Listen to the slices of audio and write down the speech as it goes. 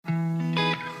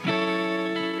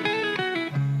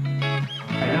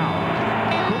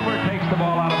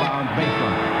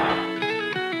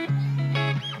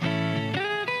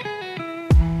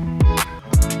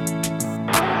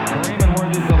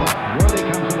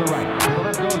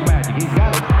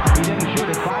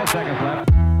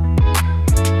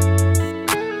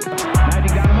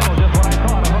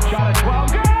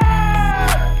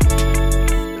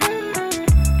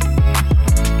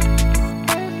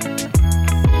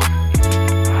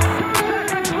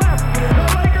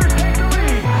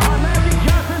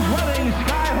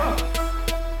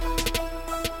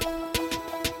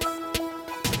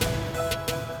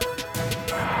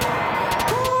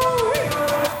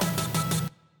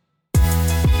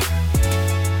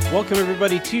Welcome,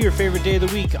 everybody, to your favorite day of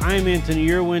the week. I'm Anthony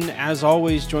Irwin, as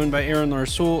always, joined by Aaron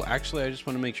Larsoul. Actually, I just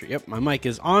want to make sure. Yep, my mic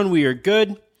is on. We are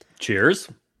good. Cheers.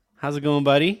 How's it going,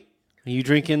 buddy? Are you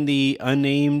drinking the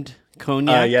unnamed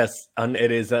cognac? Yes,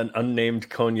 it is an unnamed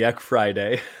cognac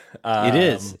Friday. It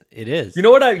is. It is. You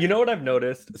know what I've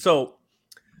noticed? So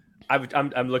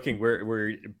I'm looking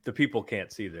where the people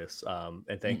can't see this.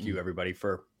 And thank you everybody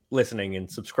for listening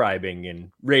and subscribing and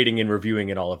rating and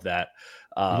reviewing and all of that.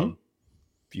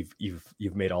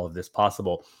 You've made all of this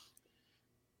possible.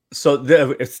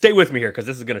 So stay with me here because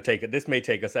this may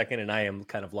take a second, and I am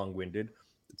kind of long-winded.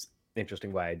 It's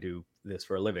interesting why I do this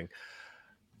for a living.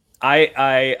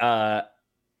 I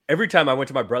every time I went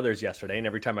to my brother's yesterday, and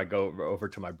every time I go over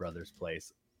to my brother's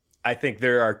place, I think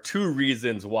there are two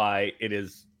reasons why it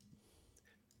is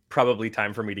probably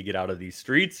time for me to get out of these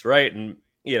streets, right? And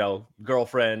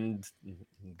girlfriend,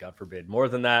 God forbid, more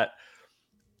than that.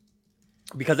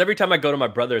 Because every time I go to my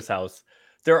brother's house,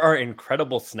 there are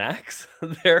incredible snacks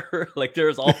there. Like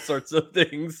there's all sorts of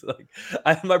things. Like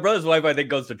my brother's wife, I think,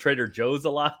 goes to Trader Joe's a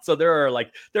lot. So there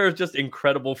is just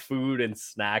incredible food and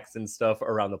snacks and stuff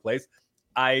around the place.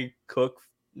 I cook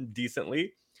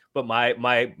decently, but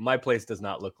my place does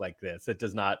not look like this. It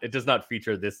does not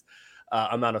feature this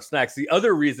amount of snacks. The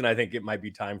other reason I think it might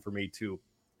be time for me to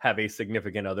have a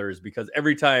significant other is because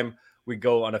every time we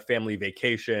go on a family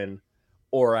vacation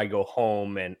or I go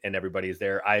home and everybody's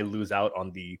there, I lose out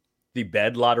on the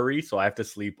bed lottery. So I have to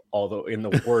sleep in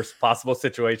the worst possible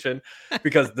situation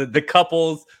because the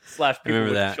couples / people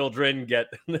with children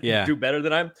do better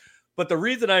than I'm. But the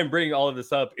reason I'm bringing all of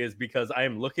this up is because I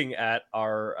am looking at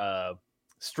our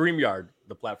StreamYard,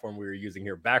 the platform we were using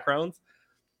here, backgrounds.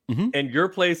 And your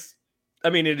place, I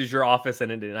mean, it is your office,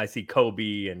 and I see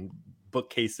Kobe and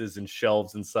bookcases and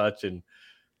shelves and such, and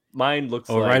mine looks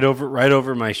like right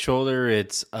over my shoulder.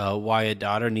 It's why a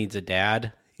daughter needs a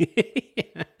dad.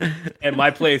 And my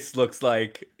place looks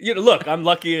like, look, I'm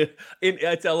lucky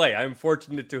it's LA. I'm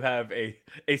fortunate to have a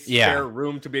spare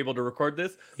room to be able to record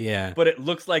this. Yeah. But it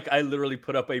looks like I literally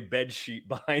put up a bed sheet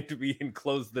behind me and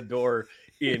closed the door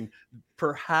in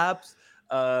perhaps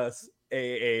a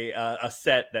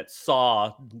set that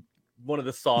Saw, one of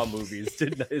the Saw movies,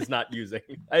 is not using.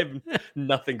 I have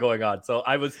nothing going on. So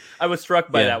I was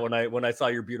struck by that when I saw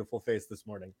your beautiful face this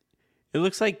morning. It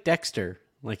looks like Dexter.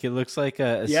 Like it looks like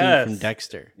a scene from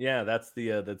Dexter. Yeah, that's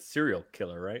the serial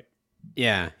killer, right?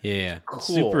 Yeah.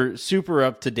 Cool. Super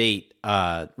up to date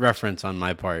reference on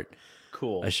my part.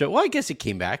 Cool. Well, I guess it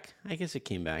came back.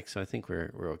 So I think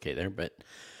we're okay there. But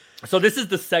so this is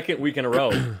the second week in a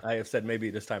row I have said maybe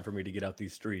it is time for me to get out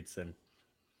these streets and.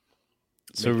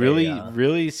 So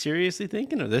really seriously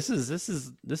thinking of this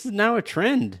is now a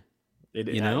trend.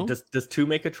 Does two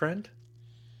make a trend?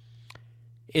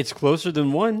 It's closer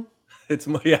than one. It's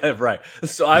right.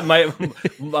 So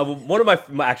one of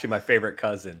my favorite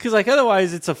cousins. Because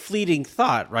otherwise it's a fleeting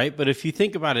thought, right? But if you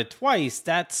think about it twice,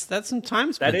 that's some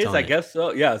time spent. That is, I guess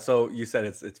so. Yeah. So you said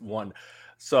it's one.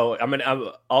 So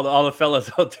all the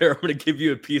fellas out there, I'm gonna give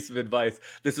you a piece of advice.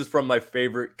 This is from my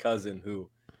favorite cousin who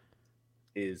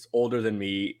is older than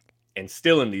me and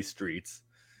still in these streets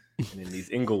and in these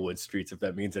Inglewood streets, if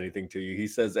that means anything to you. He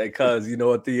says, "Hey, cuz, you know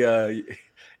what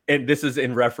and this is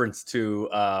in reference to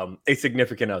a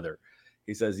significant other.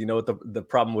 He says, you know what the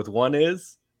problem with one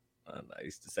is?" And I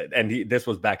used to say, and this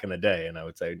was back in the day, and I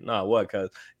would say, "No, what?" Cuz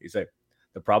he'd say,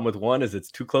 "The problem with one is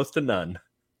it's too close to none."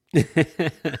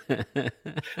 That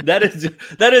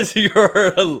is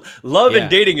your love and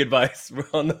dating advice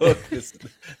on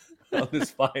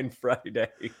this fine Friday.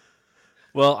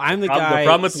 Well, I'm the guy. The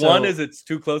problem with one is it's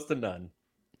too close to none.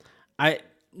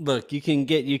 You can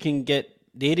get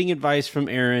dating advice from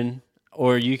Aaron,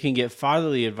 or you can get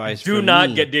fatherly advice. Do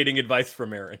not get dating advice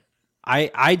from Aaron. I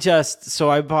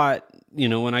bought,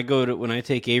 when I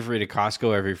take Avery to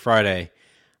Costco every Friday.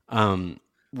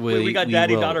 We got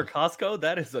daddy-daughter Costco?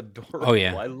 That is adorable. Oh,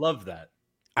 yeah. I love that.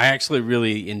 I actually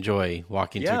really enjoy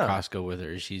walking through Costco with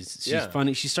her. She's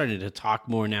funny. She's starting to talk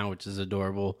more now, which is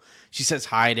adorable. She says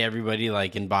hi to everybody,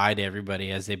 and bye to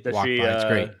everybody as they walk by. It's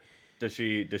great. Does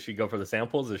she go for the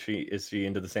samples? Is she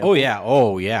into the samples?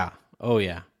 Oh yeah.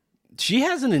 She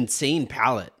has an insane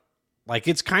palate.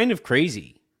 It's kind of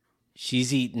crazy.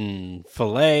 She's eaten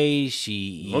filet. She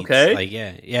eats,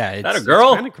 It's that a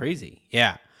girl? It's kind of crazy.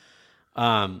 Yeah.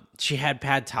 She had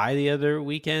pad thai the other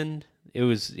weekend. It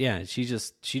was she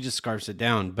just scarfs it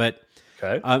down. But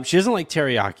she doesn't like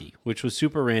teriyaki, which was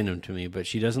super random to me. But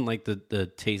she doesn't like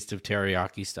the taste of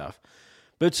teriyaki stuff.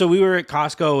 But so we were at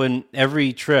Costco, and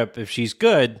every trip, if she's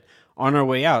good, on our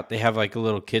way out, they have a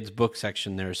little kids book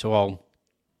section there. So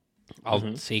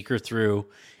I'll take her through.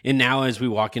 And now as we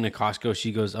walk into Costco,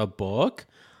 she goes, a book?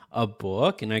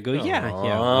 And I go,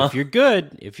 yeah. If you're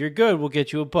good, we'll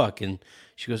get you a book. And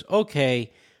she goes,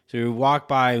 okay. So we walk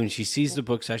by and she sees the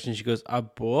book section. She goes, a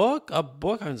book? I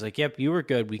was like, yep, you were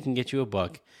good. We can get you a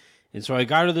book. And so I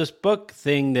got her this book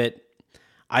thing that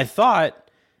I thought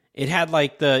it had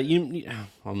like oh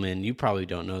man, you probably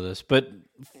don't know this, but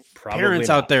parents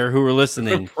out there who are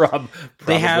listening,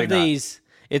 they have these.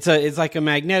 It's like a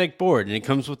magnetic board, and it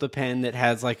comes with a pen that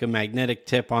has like a magnetic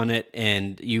tip on it,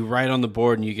 and you write on the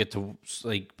board, and you get to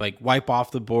like wipe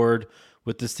off the board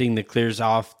with this thing that clears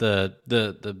off the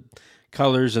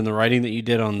colors and the writing that you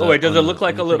did on the. Oh wait, does it look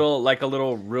like a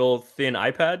little real thin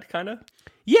iPad kind of?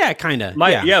 Yeah, kind of.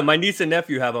 My niece and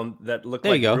nephew have them that look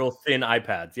like real thin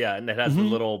iPads. Yeah, and it has the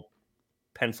little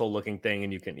pencil-looking thing,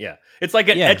 and you can it's like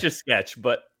an Etch-a-Sketch,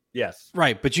 but yes,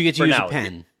 right. But you get to use a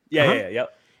pen. Yeah.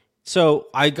 So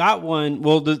I got one.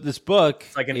 Well, this book,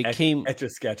 it's like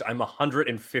Etch-a-Sketch. I'm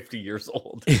 150 years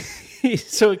old.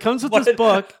 So it comes with this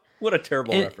book. What a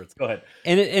terrible reference. Go ahead.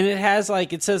 And it has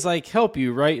it says help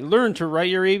you learn to write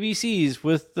your ABCs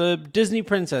with the Disney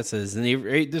princesses, and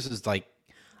this is like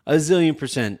a zillion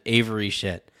 % Avery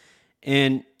shit.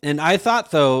 And I thought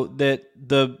though that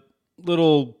the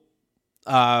little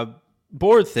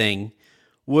board thing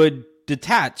would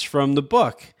detach from the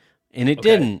book. And it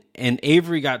didn't. And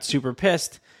Avery got super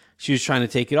pissed. She was trying to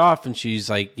take it off, and she's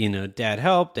like, Dad,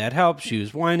 help. She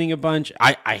was whining a bunch.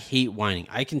 I hate whining.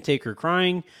 I can take her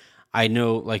crying. I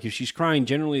know, if she's crying,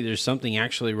 generally there's something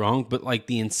actually wrong. But,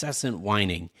 the incessant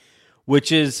whining, which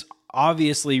is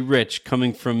obviously rich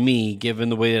coming from me, given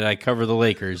the way that I cover the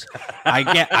Lakers.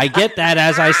 I get that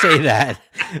as I say that.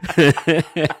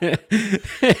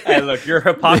 Hey, look, your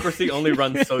hypocrisy only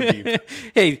runs so deep.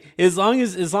 Hey, as long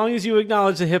as you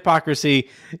acknowledge the hypocrisy,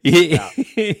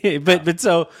 but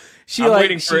so she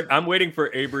I'm waiting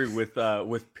for Avery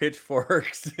with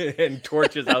pitchforks and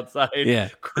torches outside. Yeah,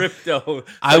 crypto. So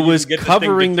I was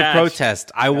covering the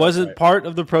protest. I wasn't part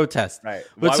of the protest. Right.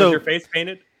 Why was your face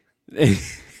painted?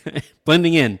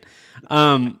 Blending in.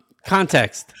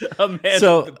 Context. A man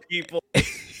of the people.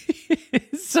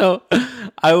 So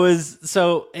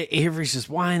Avery's just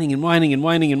whining. And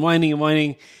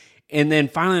then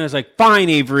finally I was like, fine,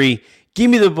 Avery, give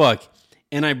me the book.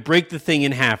 And I break the thing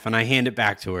in half and I hand it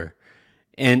back to her.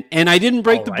 And I didn't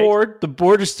break the board. The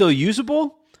board is still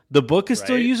usable. The book is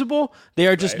still usable. They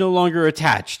are just no longer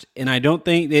attached. And I don't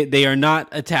think they are not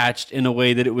attached in a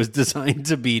way that it was designed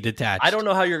to be detached. I don't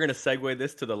know how you're going to segue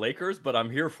this to the Lakers, but I'm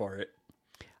here for it.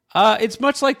 It's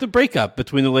much like the breakup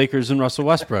between the Lakers and Russell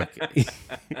Westbrook.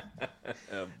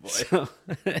 Oh, boy.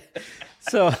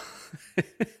 So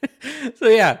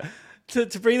yeah,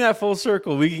 to bring that full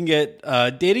circle, we can get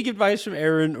dating advice from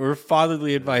Aaron or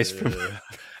fatherly advice from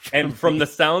and from the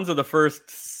sounds of the first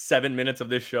 7 minutes of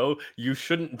this show, you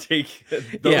shouldn't take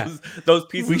those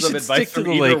pieces of advice from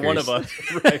either one of us.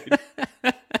 Right.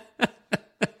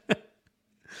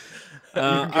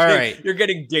 All right. You're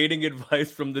getting dating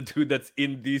advice from the dude that's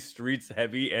in these streets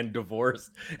heavy and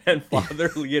divorced, and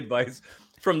fatherly advice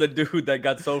from the dude that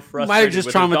got so frustrated. Might have just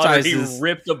traumatized. He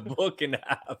ripped a book in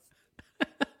half.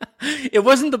 It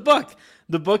wasn't the book.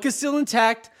 The book is still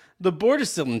intact. The board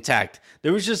is still intact.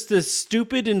 There was just this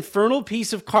stupid infernal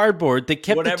piece of cardboard that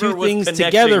kept the two things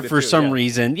together for some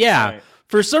reason. Yeah. Right.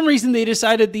 For some reason, they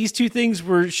decided these two things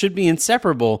should be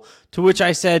inseparable, to which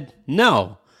I said,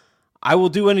 no, I will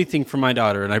do anything for my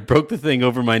daughter. And I broke the thing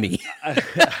over my knee.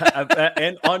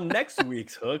 And on next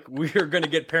week's Hook, we are going to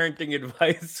get parenting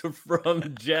advice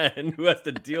from Jen, who has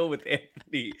to deal with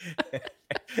Anthony.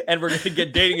 And we're going to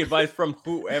get dating advice from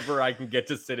whoever I can get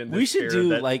to sit in this chair.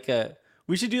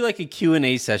 We should do like a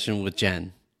Q&A session with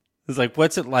Jen. It's like,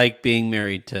 what's it like being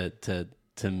married to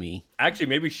me? Actually,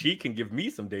 maybe she can give me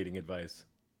some dating advice.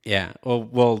 Yeah.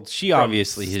 Well, she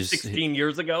obviously 16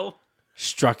 years ago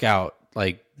struck out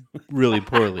like really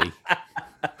poorly.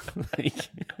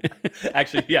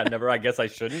 Actually, yeah, never. I guess I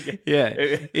shouldn't. Yeah,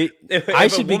 if I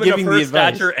should be giving the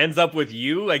advice. Stature ends up with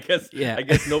you. I guess. Yeah. I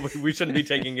guess nobody. We shouldn't be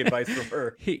taking advice from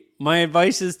her. My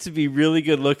advice is to be really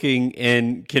good looking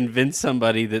and convince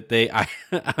somebody that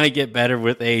I get better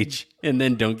with age, and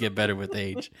then don't get better with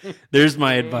age. There's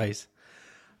my advice.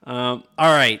 All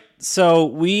right, so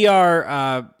we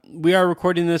are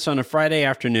recording this on a Friday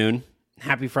afternoon.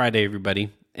 Happy Friday, everybody!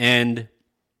 And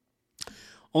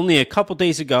only a couple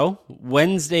days ago,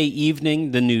 Wednesday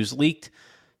evening, the news leaked.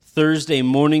 Thursday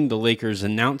morning, the Lakers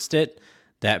announced it,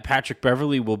 that Patrick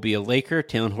Beverley will be a Laker,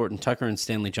 Talen Horton-Tucker and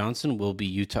Stanley Johnson will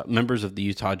be members of the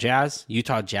Utah Jazz.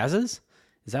 Utah Jazzes?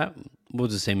 Is that? We'll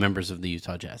just say members of the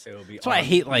Utah Jazz. That's why I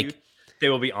hate, They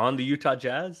will be on the Utah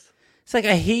Jazz? It's like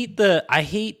I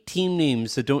hate team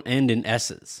names that don't end in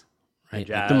S's, right?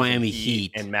 Jazz, like the Miami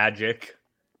Heat and Magic.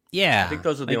 Yeah, I think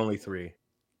those are the only three.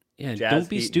 Yeah, Jazz, don't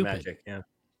be Heat, stupid. Magic. Yeah,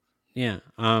 yeah.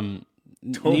 Don't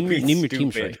be name your stupid.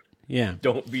 teams right. Yeah,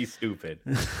 don't be stupid.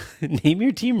 Name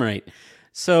your team right.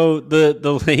 So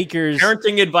the Lakers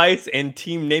parenting advice and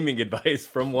team naming advice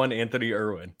from one Anthony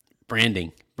Irwin.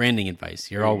 Branding advice.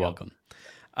 You're all welcome.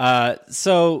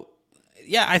 So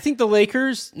yeah, I think the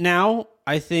Lakers now,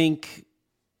 I think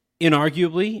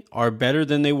inarguably are better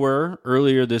than they were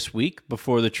earlier this week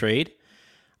before the trade.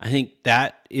 I think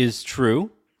that is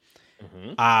true.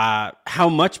 Mm-hmm. How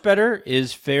much better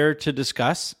is fair to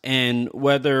discuss, and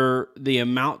whether the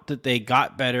amount that they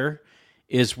got better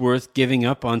is worth giving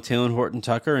up on Talen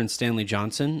Horton-Tucker and Stanley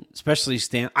Johnson, especially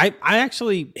Stan. I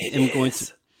actually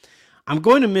I'm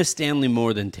going to miss Stanley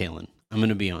more than Talen. I'm going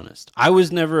to be honest. I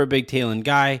was never a big Talen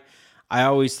guy. I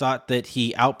always thought that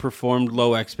he outperformed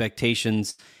low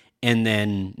expectations and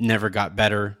then never got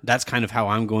better. That's kind of how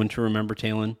I'm going to remember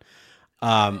Talen.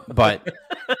 But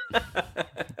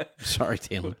sorry,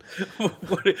 Talen.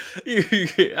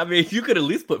 I mean, you could at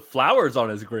least put flowers on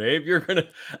his grave.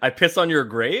 I piss on your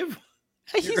grave?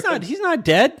 He's not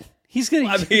dead. He's gonna.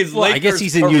 I mean, I guess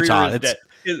he's in Utah.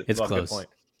 It's close. Good point.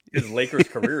 His Lakers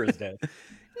career is dead.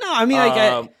 No, I mean,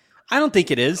 I don't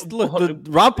think it is. Look,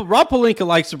 Rob Pelinka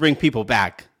likes to bring people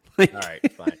back. All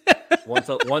right, fine. Once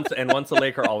a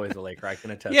Laker, always a Laker. I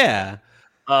can attest. Yeah.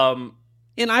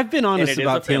 And I've been honest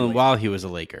about Talen while he was a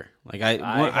Laker. Like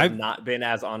I've not been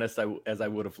as honest as I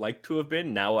would have liked to have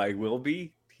been. Now I will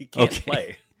be. He can't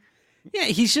play. Yeah,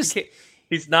 he's just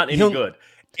he's not any good.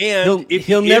 And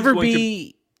he'll never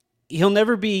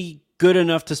be good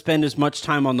enough to spend as much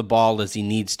time on the ball as he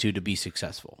needs to be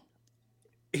successful.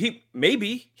 He might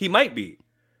be.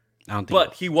 I don't think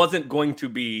but he wasn't going to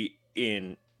be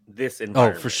in this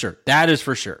environment. Oh, for sure. That is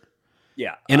for sure.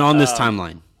 Yeah. And on this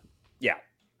timeline. Yeah.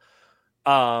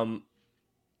 And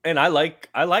I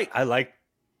like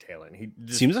Talen. He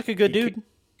seems like a good dude.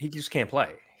 He just can't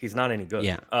play. He's not any good.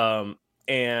 Yeah.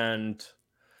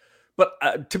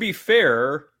 But to be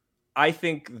fair, I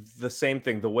think the same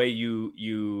thing. The way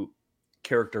you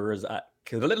characterize. This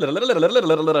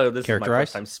is my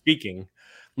first time speaking.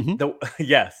 Mm-hmm.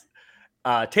 Yes.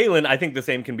 Talen, I think the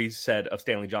same can be said of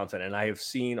Stanley Johnson. And I have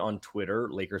seen on Twitter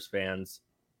Lakers fans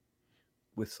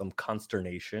with some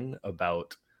consternation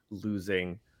about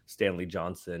losing Stanley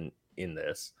Johnson in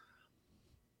this.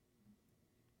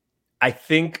 I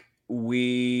think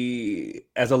we,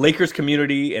 as a Lakers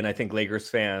community, and I think Lakers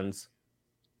fans,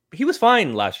 he was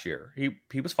fine last year.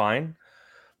 He was fine.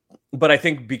 But I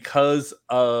think because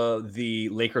the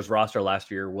Lakers roster last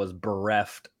year was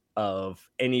bereft of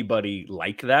anybody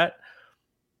like that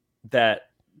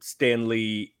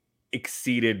Stanley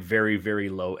exceeded very, very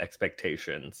low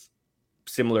expectations,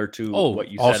 similar to what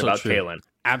you said about Talen.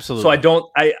 Absolutely.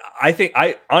 So I think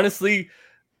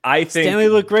Stanley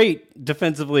looked great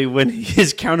defensively when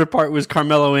his counterpart was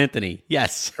Carmelo Anthony.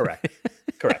 Yes. Correct.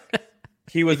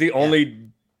 He was the only,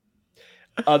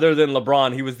 other than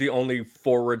LeBron, he was the only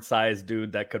forward-sized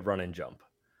dude that could run and jump.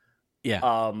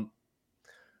 Yeah.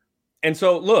 And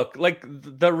so, look, like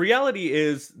the reality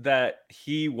is that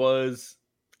he was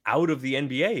out of the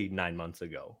NBA 9 months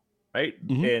ago, right?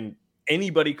 Mm-hmm. And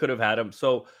anybody could have had him.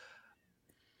 So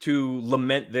to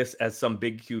lament this as some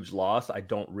big, huge loss, I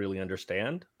don't really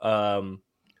understand. I'm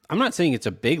not saying it's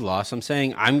a big loss. I'm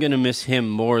saying I'm going to miss him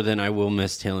more than I will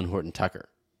miss Talen Horton-Tucker.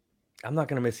 I'm not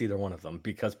going to miss either one of them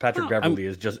because Patrick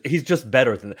Beverley he's just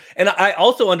better than that. And I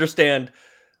also understand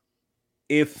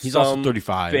if he's also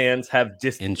 35 fans have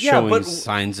and showing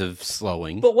signs of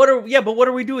slowing. But what are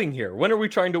we doing here? What are we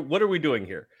doing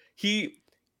here? He,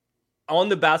 on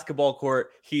the basketball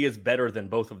court, he is better than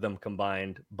both of them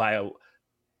combined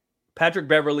Patrick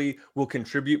Beverley will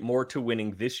contribute more to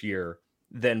winning this year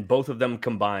than both of them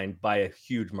combined by a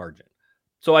huge margin.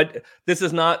 So this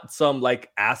is not some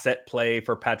like asset play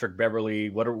for Patrick Beverley.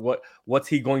 What's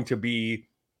he going to be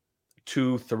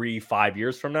 2, 3, 5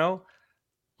 years from now?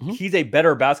 Mm-hmm. He's a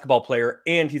better basketball player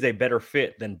and he's a better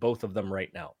fit than both of them right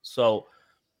now. So,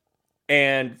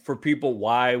 and for people,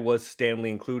 why was Stanley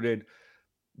included?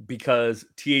 Because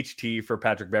THT for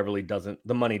Patrick Beverley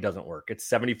the money doesn't work. It's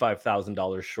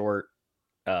 $75,000 short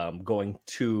going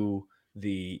to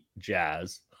the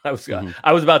Jazz. I was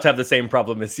about to have the same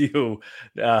problem as you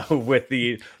with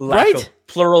the lack of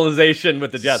pluralization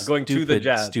with the Jazz, going to the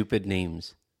Jazz. Stupid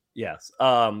names. Yes.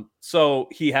 So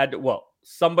he had to,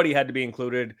 somebody had to be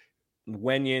included.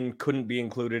 Wenyen couldn't be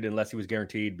included unless he was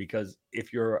guaranteed, because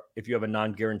if you have a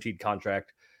non-guaranteed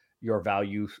contract, your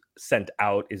value sent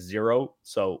out is 0.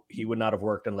 So he would not have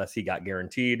worked unless he got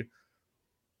guaranteed.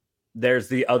 there's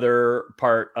the other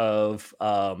part of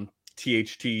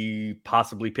THT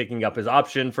possibly picking up his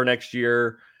option for next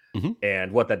year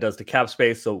and what that does to cap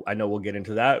space. So I know we'll get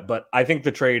into that, but I think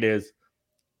the trade is,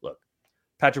 look,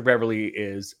 Patrick Beverley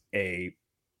is a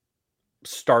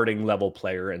starting level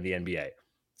player in the NBA.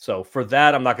 So for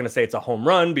that, I'm not going to say it's a home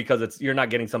run because you're not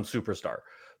getting some superstar,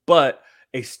 but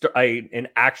an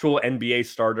actual NBA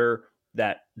starter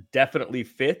that definitely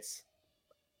fits.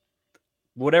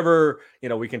 Whatever,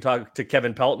 we can talk to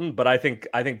Kevin Pelton, but I think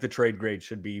the trade grade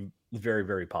should be very,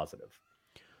 very positive.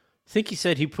 I think he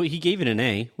said he gave it an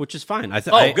A, which is fine. Good.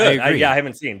 I agree. I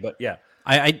haven't seen, but yeah,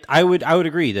 I would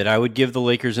agree that I would give the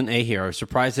Lakers an A here. I was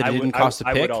surprised that it didn't cost a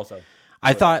pick. I would also.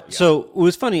 I thought so. It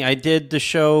was funny. I did the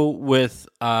show with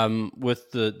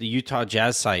the Utah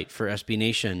Jazz site for SB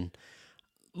Nation,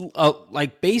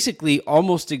 like basically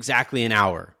almost exactly an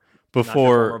hour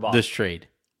before this trade.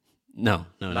 No,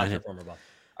 not him.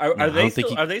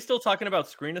 Are they still talking about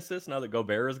screen assists now that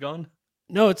Gobert is gone?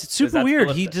 No, it's super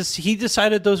weird. He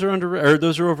decided those are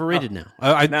those are overrated now.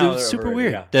 It's super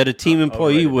weird that a team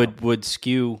employee would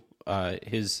skew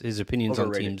his opinions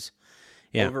on teams.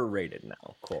 Yeah, overrated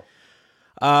now. Cool.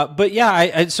 But yeah,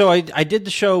 I did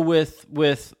the show with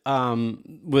the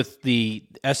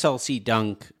SLC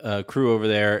Dunk crew over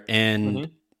there,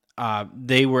 and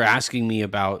they were asking me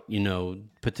about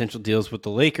potential deals with the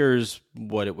Lakers,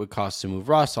 what it would cost to move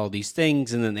Russ, all these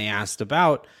things, and then they asked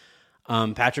about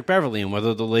Patrick Beverley and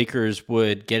whether the Lakers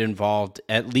would get involved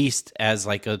at least as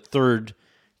like a third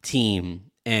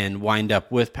team and wind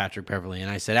up with Patrick Beverley. And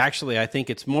I said, actually, I think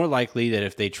it's more likely that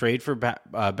if they trade for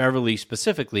Beverley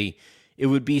specifically, it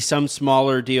would be some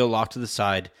smaller deal off to the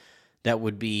side that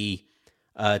would be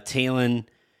Talon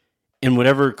and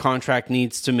whatever contract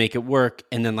needs to make it work,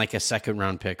 and then like a second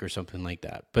round pick or something like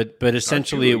that. But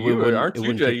essentially,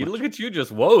 look at you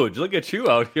just Woj. Look at you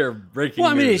out here breaking.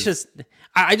 Well, I mean, news. it's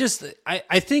just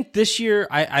I think this year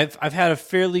I've had a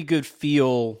fairly good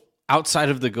feel outside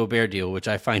of the Gobert deal, which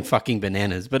I find fucking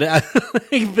bananas. But I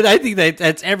think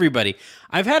that's everybody.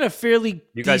 I've had a fairly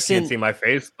you guys can't see my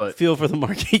face, but feel for the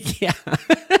market, yeah.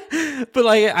 But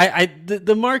like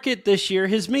the market this year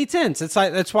has made sense. It's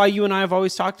like that's why you and I have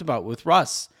always talked about with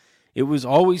Russ. It was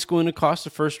always going to cost a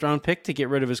first round pick to get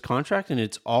rid of his contract, and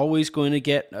it's always going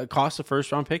to cost a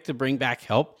first round pick to bring back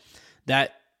help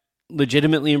that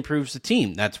legitimately improves the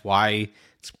team. That's why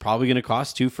it's probably going to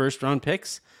cost 2 first round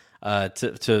picks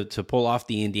to pull off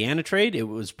the Indiana trade. It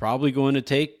was probably going to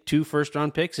take 2 first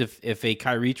round picks if a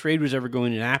Kyrie trade was ever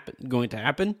going to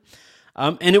happen.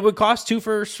 And it would cost 2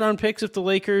 first round picks if the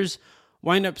Lakers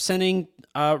wind up sending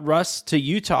Russ to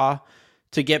Utah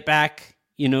to get back,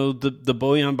 the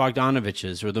Bojan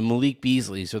Bogdanoviches or the Malik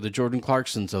Beasleys or the Jordan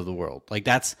Clarksons of the world. Like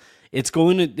that's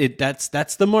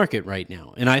the market right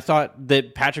now. And I thought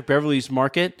that Patrick Beverley's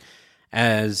market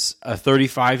as a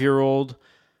 35-year-old,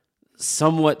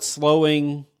 somewhat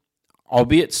slowing,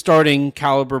 albeit starting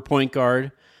caliber point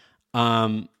guard,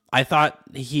 I thought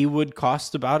he would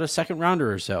cost about a second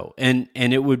rounder or so. And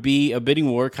it would be a bidding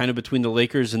war kind of between the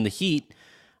Lakers and the Heat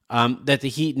that the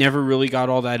Heat never really got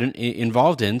all that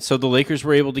involved in. So the Lakers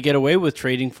were able to get away with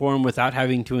trading for him without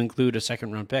having to include a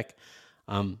second round pick.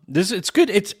 It's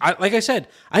good. Like I said,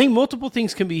 I think multiple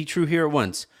things can be true here at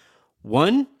once.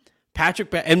 One,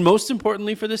 and most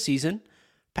importantly for the season,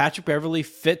 Patrick Beverley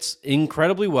fits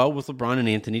incredibly well with LeBron and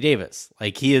Anthony Davis.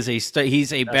 Like he's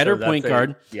a better point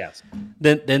guard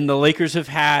than the Lakers have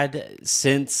had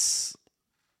since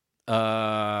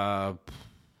because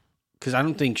I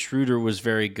don't think Schroeder was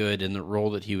very good in the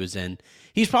role that he was in.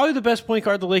 He's probably the best point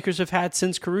guard the Lakers have had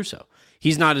since Caruso.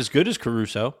 He's not as good as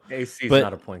Caruso. AC's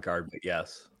not a point guard, but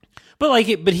yes. But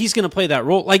he's going to play that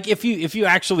role. Like if you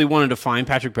actually wanted to find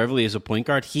Patrick Beverley as a point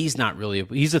guard, he's not really.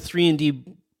 He's a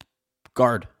 3-and-D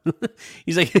guard.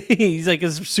 he's like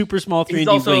a super small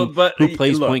 3-and-D wing who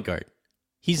plays point guard.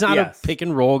 He's not a pick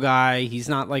and roll guy. He's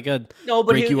not like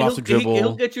break you off the dribble.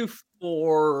 He'll get you 4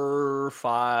 or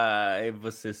 5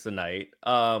 assists a night.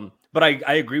 But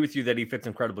I agree with you that he fits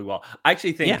incredibly well. I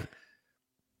actually think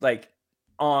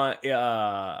on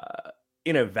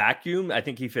in a vacuum, I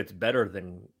think he fits better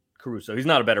than Caruso. He's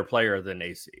not a better player than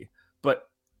AC, but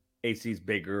AC's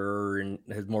bigger and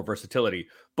has more versatility.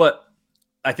 But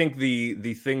I think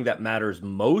the thing that matters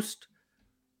most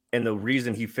and the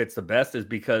reason he fits the best is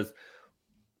because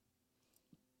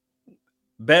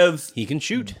he can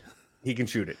shoot. He can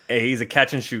shoot it. He's a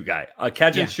catch and shoot guy. A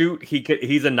catch and shoot.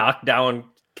 He's a knockdown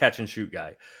catch and shoot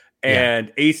guy.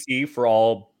 And AC, for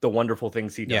all the wonderful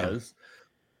things he does,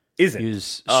 isn't.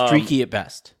 He's streaky at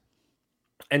best.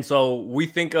 And so we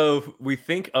think of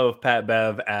Pat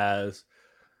Bev as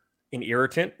an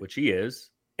irritant, which he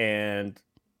is, and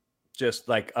just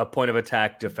like a point of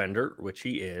attack defender, which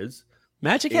he is.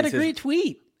 Magic had a great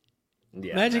tweet.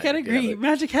 Yeah, Magic had a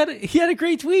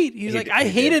great tweet. He's like,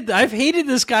 I've hated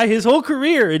this guy his whole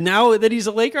career, and now that he's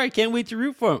a Laker, I can't wait to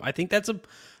root for him. I think that's a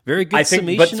very good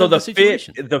summation of the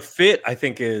situation. The fit, I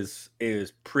think, is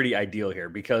pretty ideal here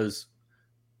because,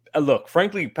 look,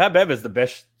 frankly, Pat Bev is the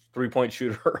best 3-point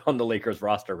shooter on the Lakers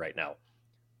roster right now.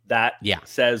 That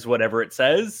says whatever it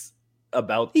says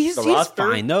about the roster. He's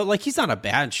fine though. Like, he's not a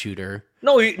bad shooter.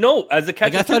 No, as a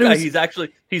catch guy,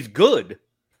 he's good.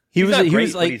 He's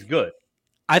good.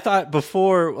 I thought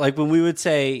before, like when we would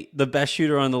say the best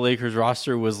shooter on the Lakers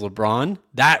roster was LeBron,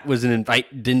 that was an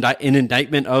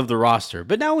indictment of the roster.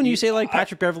 But now when you say like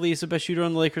Patrick Beverley is the best shooter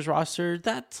on the Lakers roster,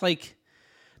 that's like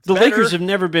the Lakers have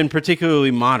never been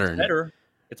particularly modern.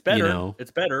 It's better.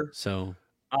 It's better. So,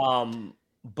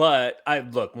 but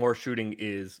more shooting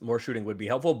would be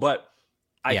helpful. But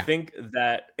I think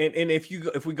that, and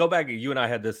if we go back, you and I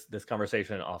had this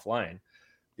conversation offline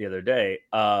the other day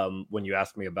when you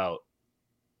asked me about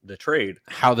the trade,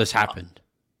 how this happened,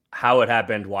 how it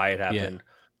happened, why it happened.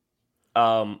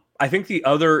 I think the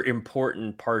other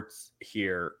important parts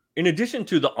here, in addition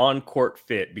to the on-court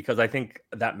fit, because I think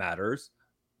that matters,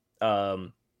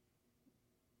 the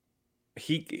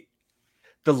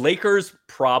Lakers'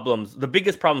 problems, the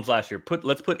biggest problems last year,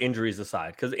 let's put injuries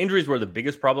aside, because injuries were the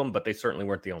biggest problem, but they certainly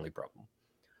weren't the only problem.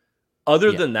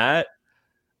 Other than that,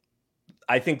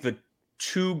 I think the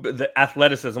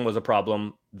athleticism was a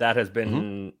problem that has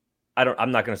been,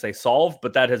 I'm not going to say solved,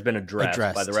 but that has been addressed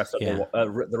by the rest of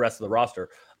the rest of the roster.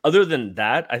 Other than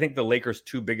that, I think the Lakers'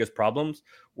 two biggest problems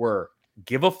were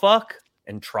give a fuck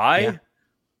and try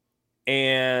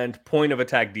and point of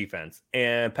attack defense.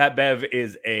 And Pat Bev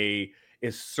is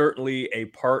certainly a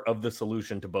part of the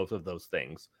solution to both of those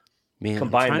things. Man,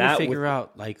 combine I'm trying to figure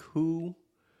out like who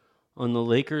on the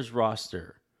Lakers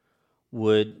roster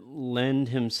would lend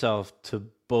himself to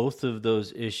both of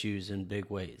those issues in big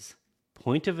ways.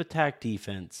 Point of attack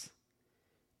defense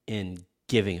and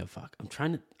giving a fuck.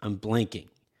 I'm blanking.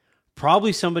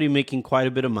 Probably somebody making quite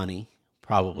a bit of money.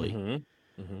 Probably.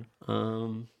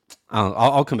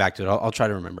 I'll come back to it. I'll try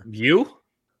to remember. You?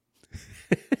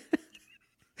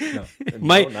 No,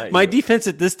 my defense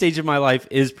at this stage of my life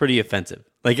is pretty offensive.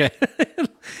 Like,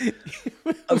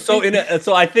 so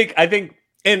I think,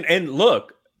 and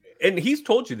look, and he's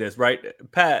told you this, right?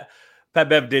 Pat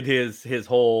Bev did his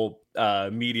whole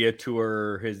media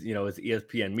tour, his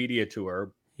ESPN media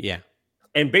tour,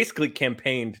 and basically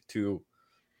campaigned to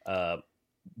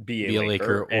be a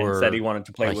Laker and said he wanted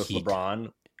to play with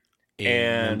LeBron,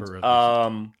 and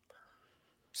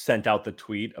sent out the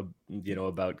tweet,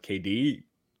 about KD.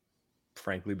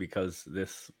 Frankly, because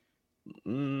let's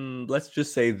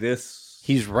just say this.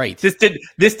 He's right. This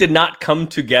did not come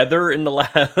together in the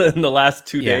last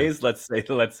 2 days. Let's say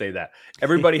that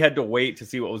everybody had to wait to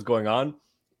see what was going on,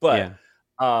 but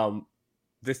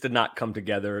this did not come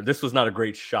together. This was not a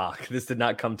great shock. This did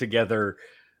not come together.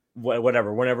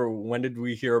 When did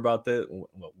we hear about this?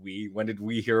 When did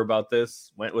we hear about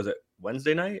this? When was it?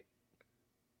 Wednesday night?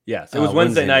 Yes, it was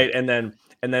Wednesday night, and then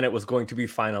it was going to be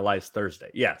finalized Thursday.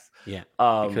 Yes,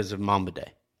 because of Mamba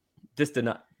Day. This did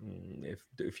not,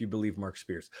 if you believe Mark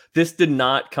Spears, this did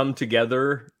not come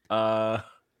together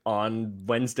on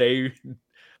Wednesday.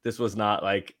 This was not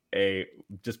like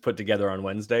just put together on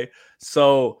Wednesday.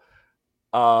 So,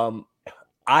 but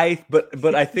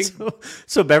I think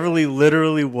so. Beverly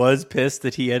literally was pissed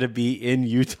that he had to be in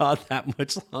Utah that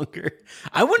much longer.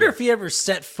 I wonder if he ever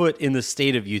set foot in the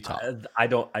state of Utah. I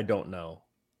don't know.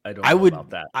 I would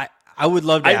about that. I would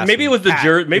love to. Ask maybe him, it was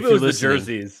the maybe it was the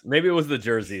jerseys. Maybe it was the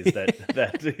jerseys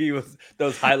that he was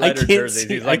those highlighter jerseys.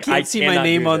 He's like, I can't see my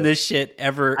name on this shit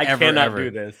ever. I cannot do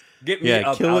this. Get me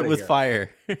up kill out it with here.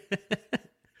 fire.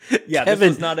 Yeah, Kevin, this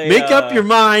was not make up your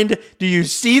mind. Do you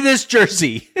see this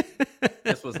jersey?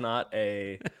 This was not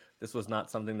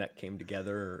something that came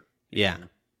together. Yeah,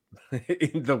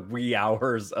 in the wee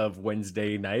hours of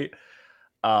Wednesday night.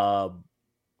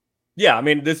 Yeah, I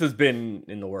mean, this has been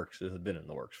in the works. This has been in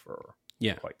the works for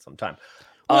quite some time.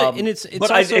 And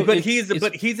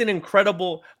he's an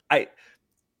incredible. The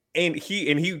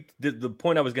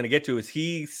point I was going to get to is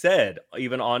he said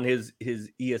even on his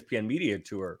ESPN media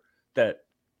tour that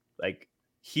like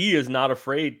he is not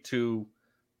afraid to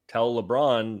tell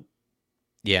LeBron.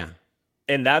 Yeah,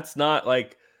 and that's not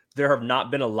like there have not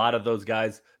been a lot of those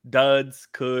guys. Duds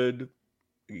could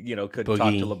Boogie.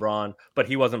 Talk to LeBron, but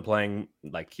he wasn't playing.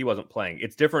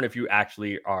 It's different if you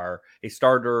actually are a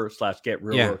starter / get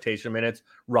real rotation minutes.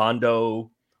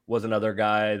 Rondo was another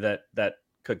guy that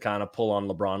could kind of pull on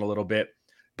LeBron a little bit.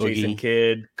 Boogie. Jason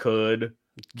Kidd could.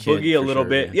 Boogie a little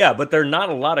bit. Yeah, but there are not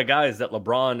a lot of guys that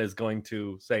LeBron is going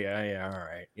to say, yeah, all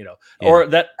right, or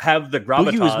that have the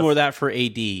gravitas. Boogie was more that for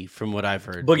AD from what I've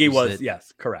heard. Boogie was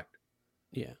yes, correct.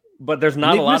 Yeah. But there's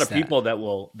not a lot of people that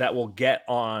will get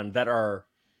on that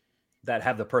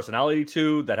have the personality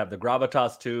to, that have the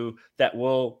gravitas to, that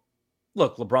will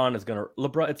look.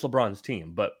 It's LeBron's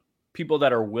team, but people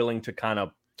that are willing to kind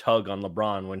of tug on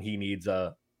LeBron when he needs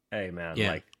hey man,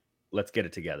 like let's get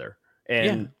it together.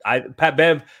 And Pat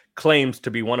Bev claims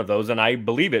to be one of those, and I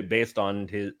believe it based on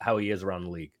how he is around the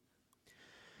league.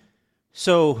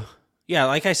 So yeah,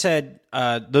 like I said,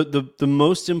 the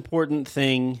most important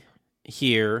thing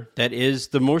here, that is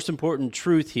the most important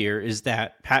truth here, is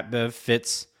that Pat Bev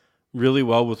fits really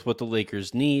well with what the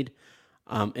Lakers need,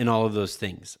 and all of those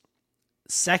things.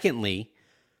 Secondly,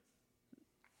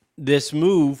 this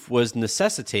move was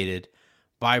necessitated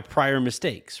by prior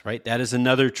mistakes, right? That is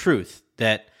another truth,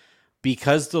 that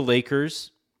because the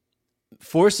Lakers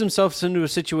forced themselves into a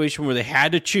situation where they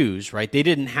had to choose, right? They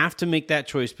didn't have to make that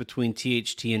choice between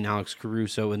THT and Alex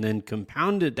Caruso, and then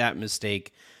compounded that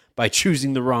mistake by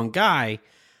choosing the wrong guy.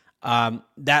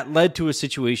 That led to a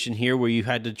situation here where you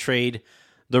had to trade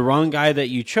the wrong guy that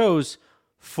you chose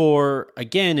for,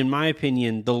 again, in my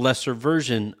opinion, the lesser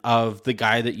version of the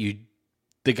guy that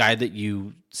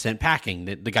you sent packing,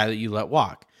 the guy that you let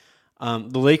walk.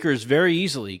 The Lakers very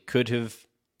easily could have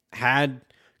had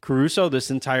Caruso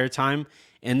this entire time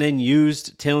and then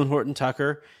used Talen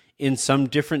Horton-Tucker in some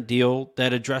different deal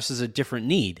that addresses a different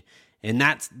need. And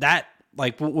that's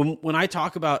like when I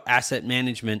talk about asset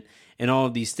management and all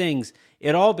of these things,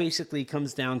 it all basically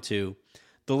comes down to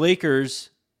the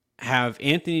Lakers have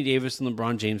Anthony Davis and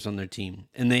LeBron James on their team,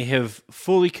 and they have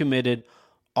fully committed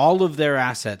all of their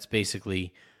assets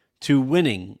basically to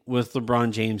winning with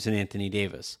LeBron James and Anthony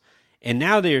Davis. And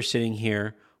now they are sitting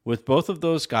here with both of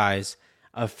those guys,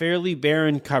 a fairly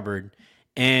barren cupboard,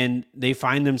 and they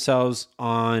find themselves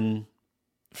on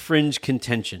fringe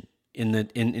contention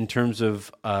in terms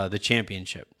of the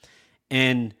championship.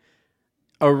 And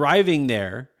arriving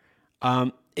there,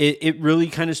 it really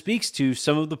kind of speaks to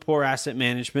some of the poor asset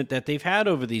management that they've had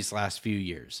over these last few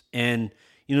years. And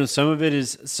some of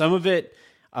it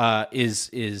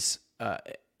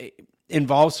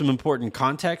involves some important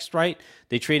context, right?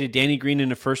 They traded Danny Green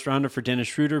in a first rounder for Dennis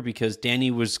Schroeder because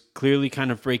Danny was clearly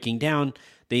kind of breaking down.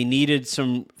 They needed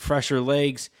some fresher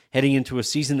legs heading into a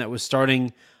season that was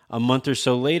starting a month or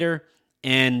so later,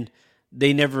 and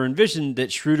they never envisioned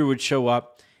that Schroeder would show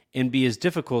up and be as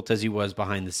difficult as he was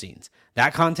behind the scenes.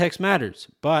 That context matters,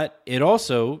 but it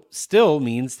also still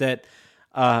means that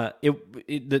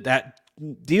that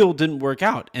deal didn't work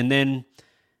out. And then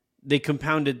they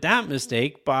compounded that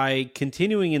mistake by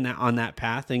continuing on that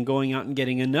path and going out and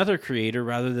getting another creator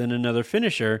rather than another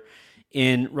finisher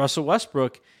in Russell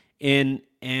Westbrook. And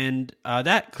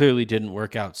that clearly didn't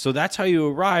work out. So that's how you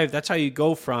arrive. That's how you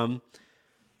go from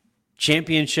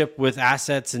championship with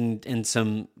assets and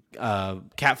some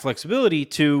cap flexibility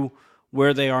to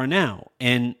where they are now.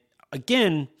 And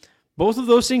again, both of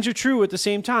those things are true at the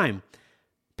same time.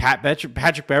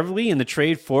 Patrick Beverley and the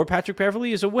trade for Patrick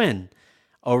Beverley is a win.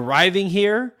 Arriving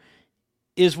here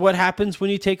is what happens when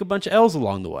you take a bunch of L's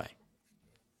along the way.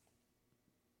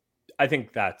 I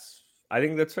think that's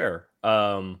fair.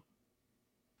 Yeah,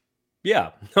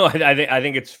 no, I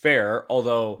think it's fair.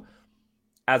 Although,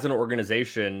 as an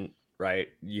organization, right,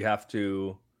 you have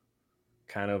to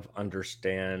kind of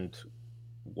understand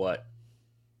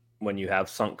when you have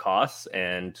sunk costs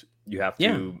and you have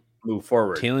to move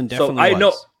forward. Talen definitely so I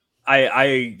know,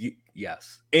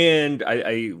 yes, and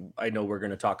I know we're going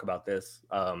to talk about this,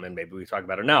 and maybe we talk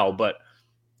about it now, but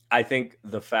I think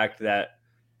the fact that,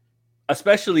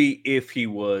 especially if he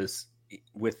was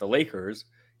with the Lakers,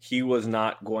 he was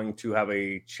not going to have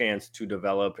a chance to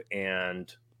develop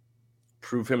and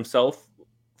prove himself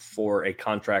for a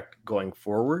contract going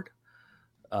forward,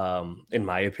 in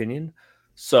my opinion.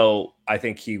 So I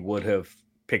think he would have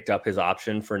picked up his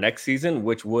option for next season,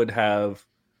 which would have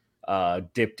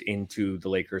dipped into the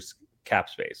Lakers cap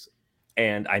space.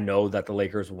 And I know that the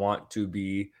Lakers want to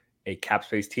be a cap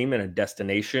space team and a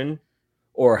destination,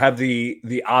 or have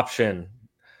the option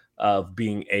of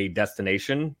being a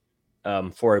destination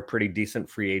for a pretty decent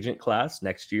free agent class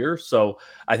next year. So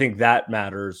I think that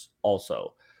matters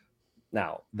also.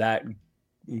 Now that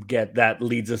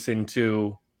leads us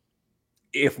into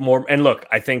if more, and look,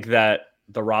 I think that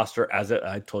the roster,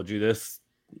 I told you this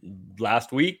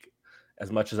last week,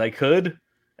 as much as I could,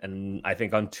 and I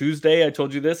think on Tuesday I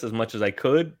told you this as much as I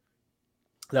could,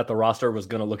 that the roster was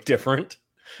going to look different.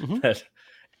 Mm-hmm.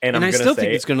 and I still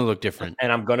think it's going to look different.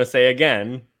 And I'm going to say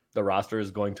again, the roster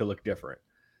is going to look different.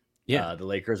 Yeah. The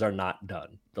Lakers are not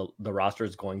done. The roster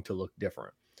is going to look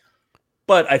different.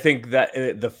 But I think that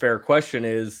the fair question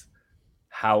is,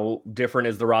 how different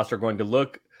is the roster going to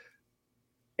look?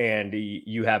 And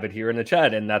you have it here in the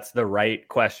chat, and that's the right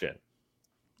question.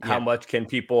 Yeah. How much can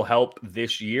people help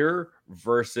this year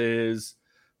versus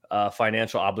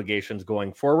financial obligations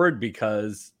going forward?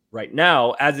 Because right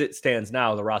now, as it stands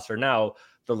now, the roster now,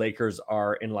 the Lakers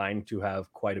are in line to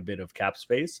have quite a bit of cap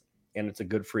space, and it's a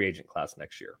good free agent class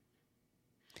next year.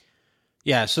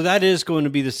 Yeah, so that is going to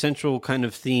be the central kind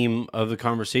of theme of the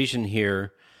conversation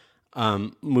here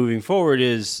moving forward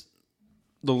is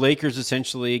the Lakers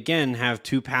essentially, again, have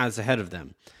two paths ahead of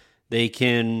them. They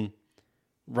can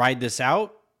ride this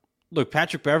out. Look,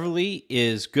 Patrick Beverley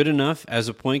is good enough as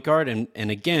a point guard and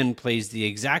again, plays the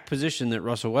exact position that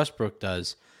Russell Westbrook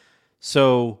does.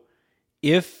 So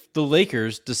if the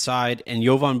Lakers decide, and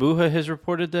Jovan Buha has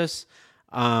reported this,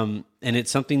 and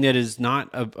it's something that is not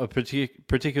a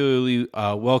particularly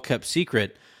well-kept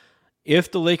secret,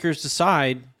 if the Lakers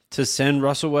decide to send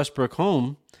Russell Westbrook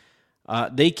home,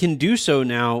 they can do so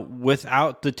now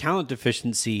without the talent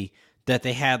deficiency that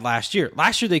they had last year.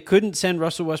 Last year, they couldn't send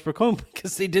Russell Westbrook home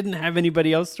because they didn't have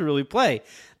anybody else to really play.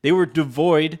 They were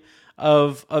devoid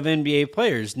of NBA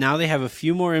players. Now they have a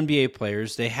few more NBA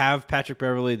players. They have Patrick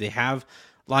Beverley. They have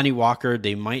Lonnie Walker.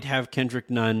 They might have Kendrick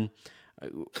Nunn.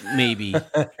 Maybe.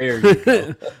 There you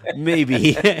go.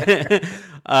 Maybe.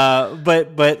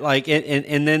 But like,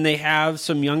 and then they have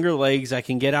some younger legs that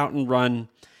can get out and run.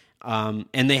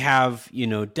 And they have,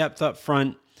 depth up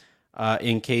front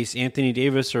in case Anthony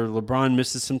Davis or LeBron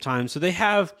misses some time. So they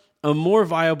have a more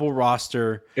viable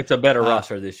roster. It's a better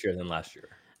roster this year than last year.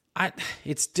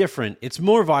 It's different. It's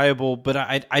more viable, but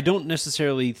I don't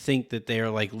necessarily think that they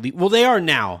are like, well, they are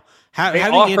now. They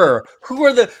are. Who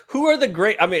are the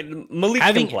great? I mean, Malik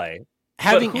can play.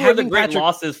 Who are the great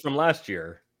losses from last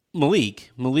year?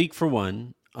 Malik for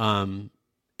one.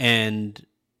 And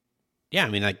yeah, I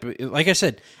mean, like I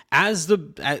said,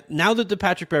 now that the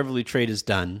Patrick Beverley trade is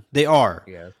done, they are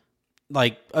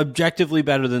like objectively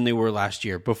better than they were last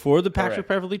year. Before the Patrick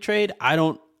Beverley trade, I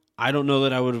don't know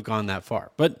that I would have gone that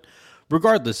far. But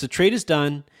regardless, the trade is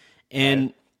done,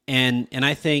 and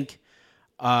I think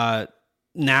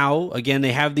now again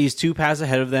they have these two paths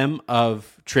ahead of them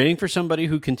of trading for somebody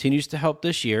who continues to help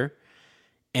this year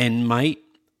and might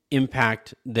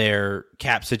impact their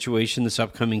cap situation this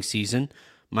upcoming season.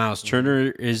 Miles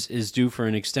Turner is due for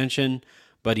an extension.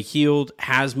 Buddy Hield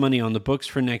has money on the books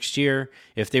for next year.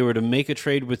 If they were to make a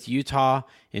trade with Utah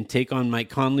and take on Mike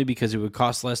Conley because it would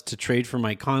cost less to trade for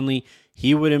Mike Conley,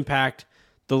 he would impact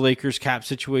the Lakers cap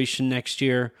situation next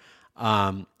year.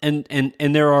 And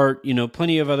there are,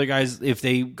 plenty of other guys if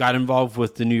they got involved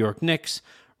with the New York Knicks,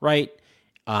 right?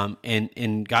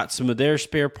 And got some of their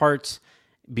spare parts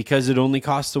because it only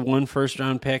costs one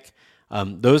first-round pick.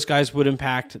 Those guys would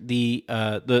impact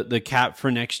the cap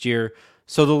for next year.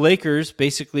 So the Lakers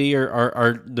basically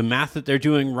are the math that they're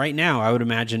doing right now, I would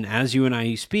imagine, as you and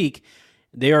I speak,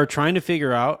 they are trying to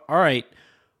figure out, all right,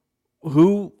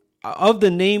 who of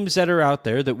the names that are out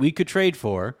there that we could trade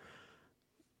for,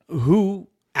 who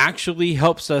actually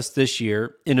helps us this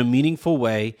year in a meaningful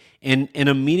way and in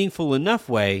a meaningful enough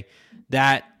way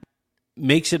that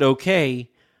makes it okay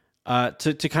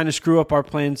to kind of screw up our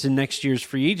plans in next year's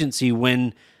free agency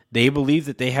when they believe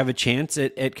that they have a chance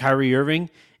at Kyrie Irving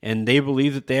and they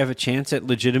believe that they have a chance at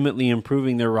legitimately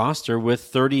improving their roster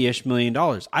with $30-ish million.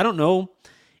 I don't know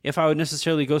if I would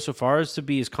necessarily go so far as to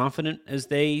be as confident as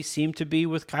they seem to be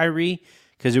with Kyrie,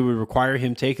 because it would require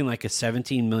him taking like a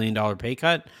 $17 million pay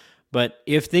cut. But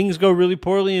if things go really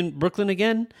poorly in Brooklyn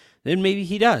again, then maybe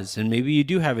he does, and maybe you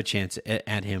do have a chance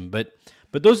at him. But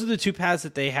those are the two paths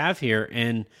that they have here,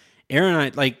 and Aaron,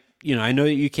 I know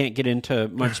that you can't get into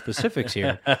much specifics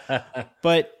here,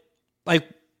 but like,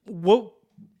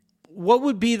 what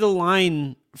would be the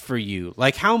line for you?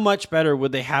 Like, how much better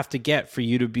would they have to get for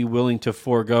you to be willing to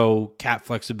forego cap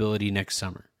flexibility next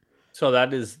summer? So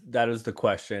that is the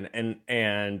question,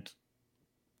 and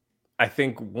I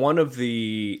think one of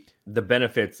the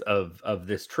benefits of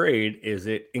this trade is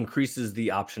it increases the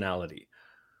optionality.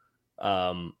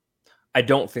 I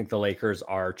don't think the Lakers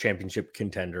are championship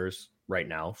contenders right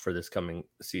now for this coming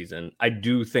season. I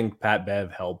do think Pat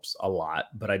Bev helps a lot,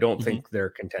 but I don't think they're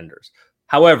contenders.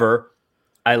 However,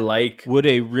 would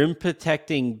a rim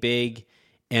protecting big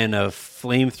and a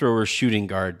flamethrower shooting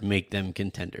guard make them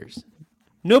contenders?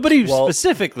 Nobody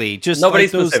specifically, just nobody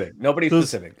specific. Nobody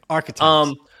specific.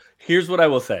 Archetypes. Here's what I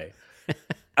will say.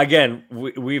 Again,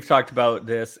 we've talked about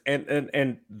this,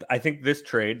 and I think this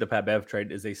trade, the Pat Bev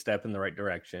trade, is a step in the right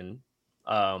direction.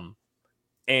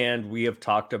 And we have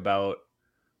talked about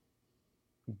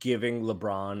giving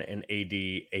LeBron and AD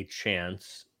a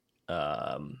chance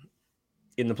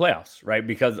in the playoffs, right?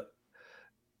 Because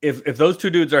if those two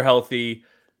dudes are healthy,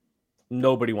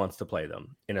 nobody wants to play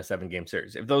them in a 7-game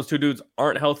series. If those two dudes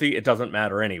aren't healthy, it doesn't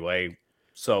matter anyway.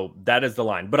 So that is the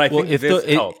line. But I think if this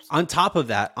helps. On top of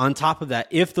that,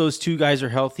 if those two guys are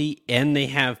healthy and they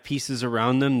have pieces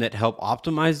around them that help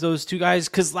optimize those two guys,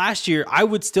 because last year I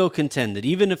would still contend that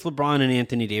even if LeBron and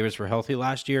Anthony Davis were healthy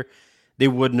last year, they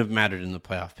wouldn't have mattered in the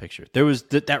playoff picture. There was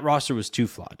that roster was too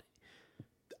flawed.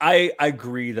 I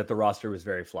agree that the roster was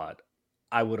very flawed.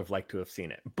 I would have liked to have seen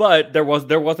it, but there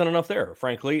wasn't enough there,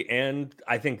 frankly. And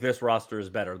I think this roster is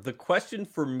better. The question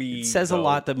for me, it says a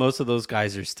lot that most of those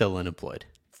guys are still unemployed.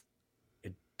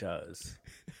 It does.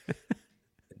 It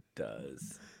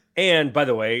does. And by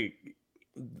the way,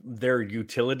 their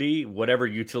utility, whatever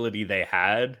utility they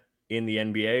had in the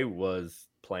NBA, was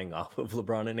playing off of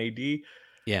LeBron and AD.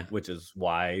 Yeah, which is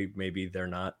why maybe they're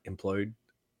not employed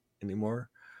anymore.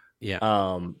 Yeah.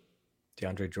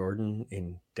 DeAndre Jordan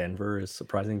in Denver is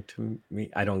surprising to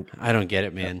me. I don't get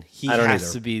it, man. He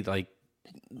has to be like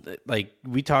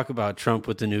we talk about Trump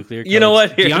with the nuclear codes. You know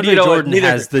what? DeAndre Jordan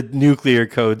has the nuclear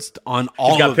codes on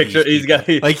all of these. He's got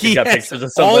pictures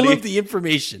of somebody. All of the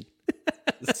information.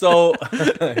 So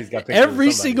he's got pictures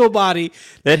every single body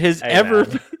that has ever.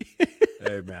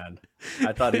 Hey man,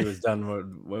 I thought he was done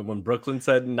when Brooklyn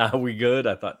said, "Now we good."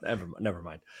 I thought, never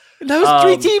mind. That was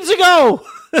 3 teams ago.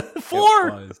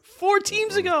 4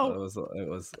 teams ago. It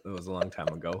was a long time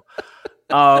ago.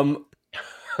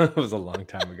 It was a long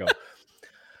time ago.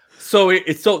 So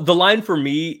so the line for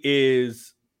me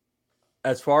is,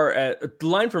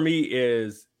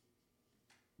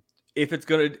 if it's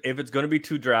gonna be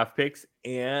 2 draft picks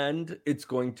and it's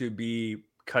going to be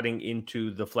cutting into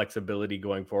the flexibility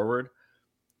going forward,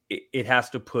 it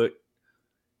has to put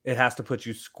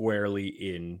you squarely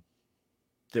in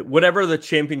whatever the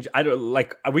championship. I don't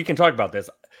like. We can talk about this.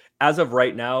 As of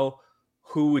right now,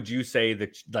 who would you say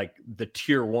that the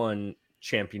tier 1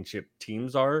 championship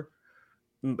teams are?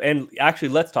 And actually,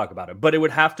 let's talk about it. But it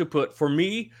would have to put, for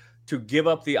me, to give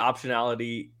up the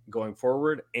optionality going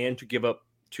forward and to give up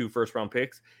 2 first-round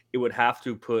picks, it would have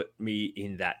to put me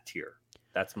in that tier.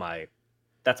 That is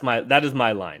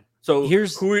my line. So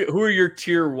who are your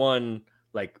tier 1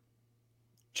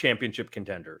 championship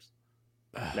contenders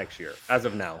next year as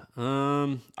of now?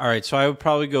 All right, so I would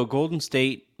probably go Golden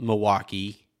State,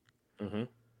 Milwaukee. Mm-hmm.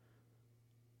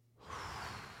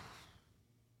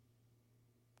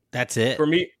 That's it.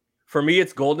 For me,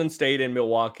 it's Golden State and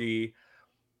Milwaukee,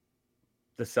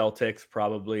 the Celtics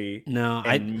probably. No,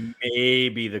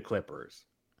 maybe the Clippers.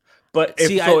 But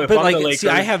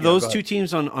I have those 2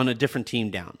 teams on a different team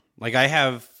down. Like I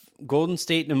have Golden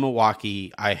State and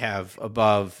Milwaukee. I have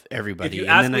above everybody. If you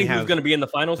ask me who's going to be in the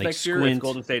finals next year, it's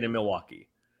Golden State and Milwaukee.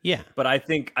 Yeah, but I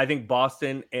think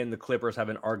Boston and the Clippers have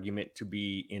an argument to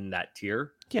be in that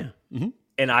tier. Yeah. Mm-hmm.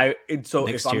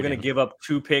 If I'm going to give up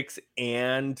 2 picks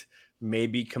and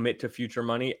maybe commit to future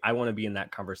money, I want to be in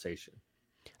that conversation.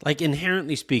 Like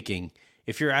inherently speaking,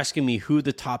 if you're asking me who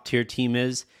the top tier team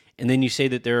is, and then you say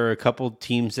that there are a couple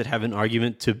teams that have an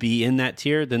argument to be in that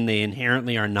tier, then they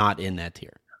inherently are not in that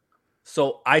tier.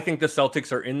 So I think the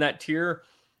Celtics are in that tier.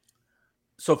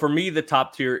 So for me, the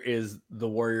top tier is the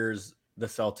Warriors, the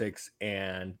Celtics,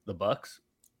 and the Bucks.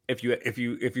 If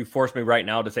you force me right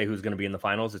now to say who's going to be in the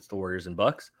finals, it's the Warriors and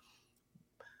Bucks.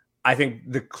 I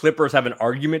think the Clippers have an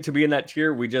argument to be in that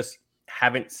tier. We just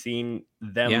haven't seen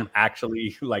them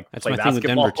actually play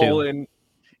basketball.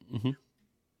 Mm-hmm.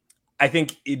 I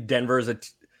think Denver is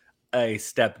a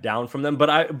step down from them.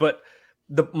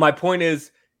 My point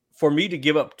is, for me to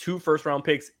give up 2 first-round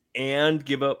picks and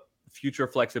give up future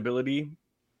flexibility,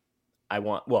 I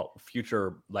want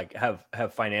future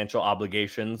have financial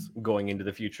obligations going into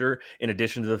the future in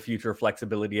addition to the future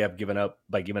flexibility I've given up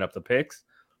by giving up the picks.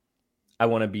 I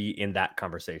want to be in that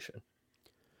conversation.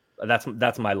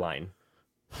 That's my line.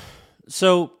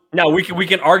 So now we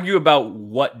can argue about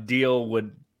what deal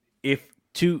would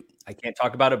I can't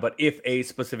talk about it, but if a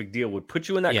specific deal would put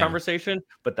you in that conversation,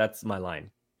 but that's my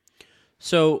line.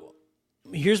 So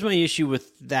here's my issue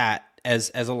with that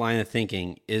as a line of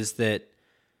thinking is that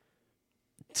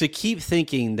to keep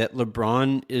thinking that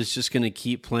LeBron is just going to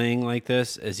keep playing like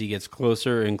this as he gets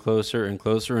closer and closer and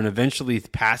closer and eventually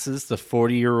passes the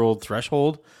 40-year-old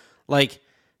threshold,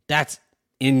 that's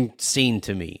insane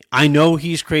to me. I know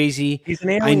he's crazy. He's an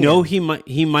alien. I know he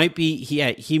might be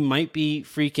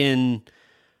freaking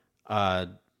I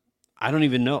don't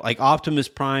even know, Optimus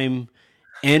Prime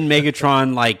and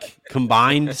Megatron like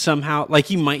combined somehow. Like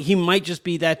he might just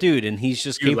be that dude, and he's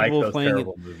just capable of playing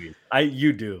terrible movies.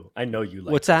 You do. I know you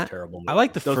like what's that? Terrible movies. I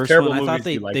like the those first one. I thought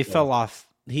they fell off.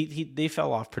 They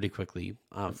fell off pretty quickly.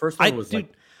 The first one was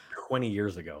like 20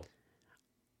 years ago.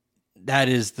 That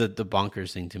is the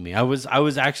bonkers thing to me. I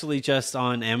was actually just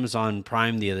on Amazon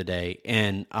Prime the other day,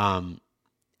 and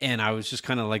I was just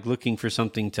kind of like looking for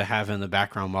something to have in the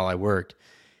background while I worked.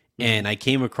 And I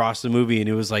came across the movie, and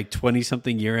it was like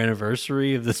 20-something year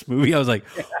anniversary of this movie. I was like,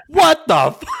 what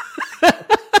the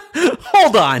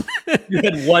hold on. You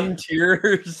had one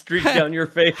tear streak down your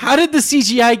face. How did the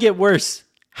CGI get worse?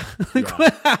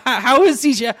 How is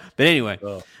CGI? But anyway.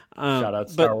 Shout out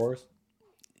Star Wars.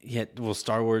 Yeah, well,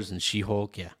 Star Wars and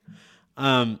She-Hulk, yeah.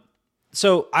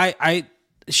 So I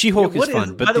She-Hulk is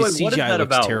fun, but the CGI what is that looks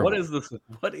about? terrible. What is this?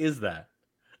 What is that?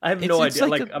 I have no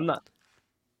idea. I'm not.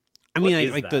 I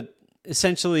mean,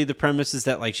 essentially the premise is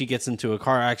that like she gets into a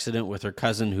car accident with her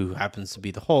cousin who happens to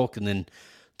be the Hulk, and then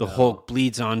the Hulk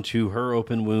bleeds onto her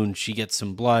open wound. She gets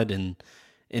some blood, and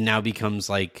now becomes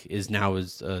like isn't that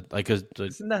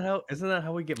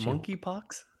how we get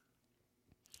monkeypox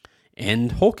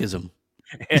and Hulkism?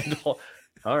 And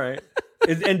all right,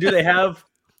 and do they have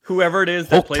whoever it is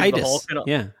that plays the Hulk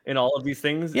in all of these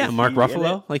things? Yeah, Mark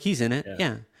Ruffalo, like he's in it.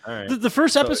 Yeah. All right. The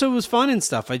first episode was fun and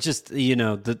stuff. I just the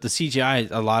CGI,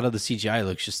 a lot of the CGI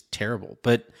looks just terrible,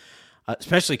 but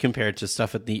especially compared to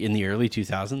stuff in the early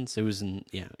 2000s, it was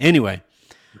Anyway,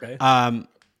 okay.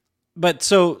 But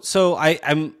so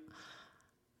I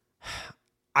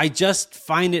just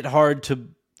find it hard to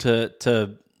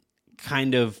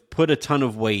kind of put a ton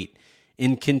of weight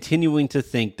in continuing to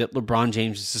think that LeBron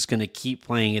James is just going to keep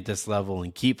playing at this level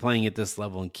and keep playing at this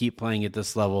level and keep playing at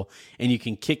this level, and you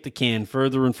can kick the can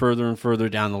further and further and further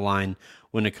down the line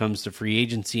when it comes to free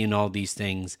agency and all these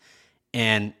things.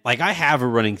 And like I have a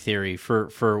running theory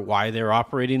for why they're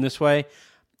operating this way.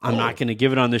 I'm not going to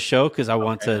give it on the show because I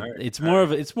want to. Right, it's more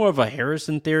of a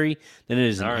Harrison theory than it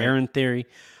is an Aaron theory.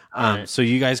 So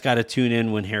you guys got to tune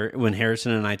in when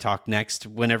Harrison and I talk next,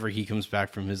 whenever he comes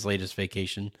back from his latest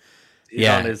vacation. He's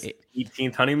on his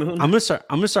 18th honeymoon. I'm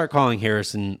gonna start calling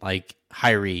Harrison like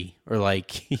Hyrie or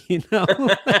like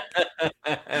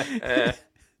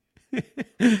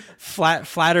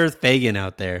flat Earth Fagin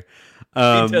out there.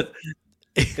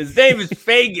 His name is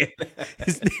Fagin.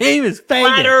 His name is Fagin.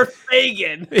 Flat Earth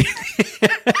Fagin.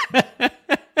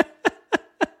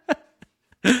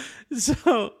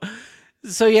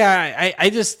 So yeah, I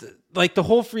just like the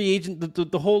whole free agent,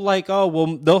 the whole like, oh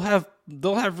well, they'll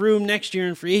have room next year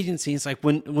in free agency. It's like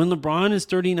when LeBron is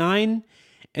 39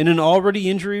 and an already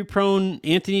injury prone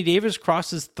Anthony Davis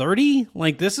crosses 30,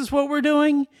 like this is what we're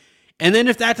doing. And then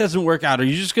if that doesn't work out, are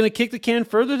you just going to kick the can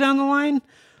further down the line?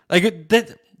 Like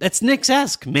that's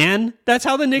Knicks-esque, man. That's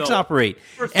how the Knicks operate.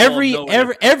 Every year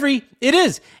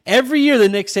the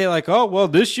Knicks say like, oh well,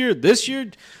 this year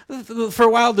for a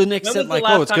while the Knicks said like,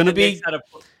 oh, it's going to be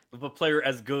a player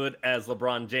as good as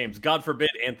LeBron James. God forbid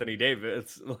Anthony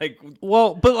Davis. Like,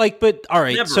 well, but all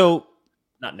right, never. So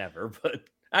not never, but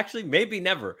actually maybe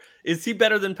never. Is he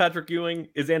better than Patrick Ewing?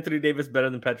 Is Anthony Davis better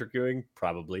than Patrick Ewing?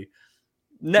 Probably.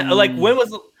 Like when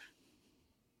was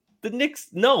the Knicks?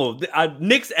 No,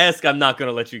 Knicks-esque. I'm not going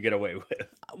to let you get away with.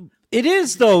 It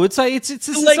is though. It's like it's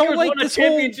the Lakers won a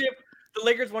championship. The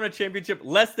Lakers won a championship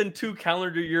less than 2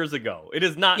 calendar years ago. It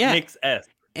is not Knicks-esque.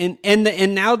 And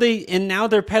now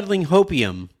they're peddling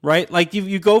hopium, right? Like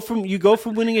you go from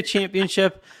winning a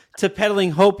championship to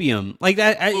peddling hopium like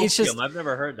that. Hopium. It's just I've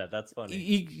never heard that. That's funny.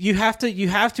 You have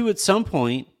to at some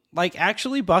point like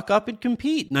actually buck up and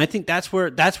compete. And I think that's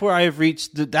where I've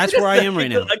reached. That's where I am right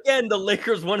now. Again, the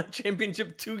Lakers won a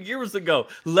championship 2 years ago,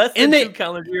 less than 2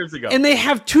 calendar years ago, and they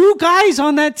have 2 guys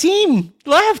on that team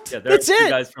left. Yeah, that's it. 2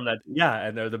 guys from that. Yeah,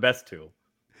 and they're the best 2.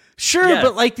 Sure, yes.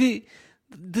 But like the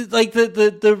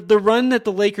run that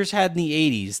the Lakers had in the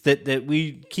 80s that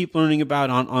we keep learning about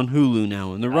on Hulu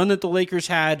now, and the run that the Lakers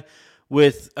had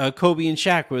with Kobe and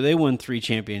Shaq, where they won 3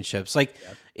 championships. Like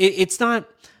it's not.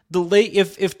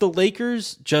 If the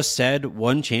Lakers just said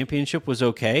 1 championship was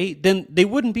okay, then they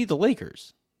wouldn't be the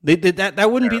Lakers. That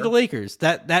wouldn't be the Lakers.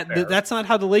 That's not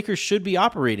how the Lakers should be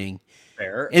operating.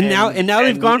 Fair. And now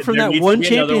they've gone from that 1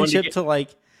 championship to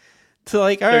like all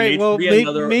right, well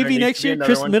maybe next year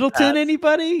Chris Middleton.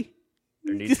 Anybody?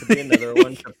 There needs to be another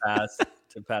one to pass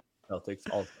Celtics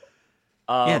also.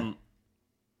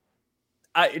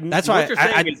 That's why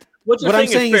what I'm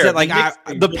saying is that like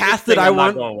the path that I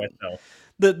want.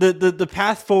 The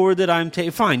path forward that I'm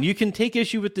taking, fine, you can take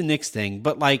issue with the Knicks thing,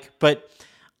 but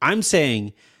I'm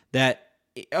saying that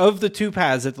of the 2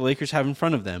 paths that the Lakers have in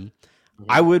front of them,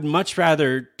 I would much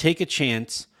rather take a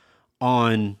chance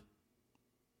on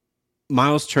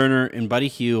Miles Turner and Buddy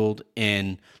Hield.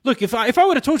 And look, if I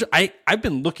would have told you, I've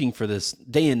been looking for this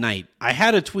day and night. I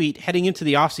had a tweet heading into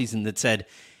the offseason that said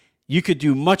you could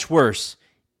do much worse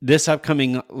this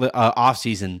upcoming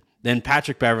offseason than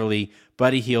Patrick Beverley,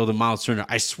 Buddy Hield, and Miles Turner.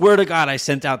 I swear to God, I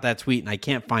sent out that tweet and I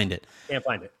can't find it.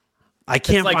 I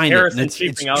can't find it.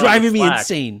 It's driving me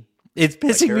insane. It's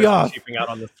pissing me off.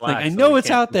 Like, I know it's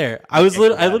out there. I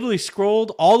literally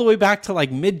scrolled all the way back to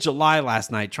like mid-July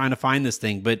last night trying to find this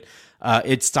thing, but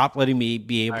it stopped letting me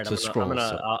be able to scroll.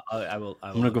 I'm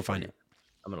gonna go find it.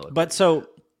 I'm gonna look. But so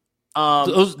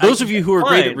those of you who are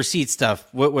great at receipt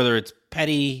stuff, whether it's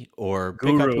petty or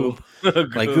Guru.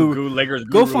 like Guru,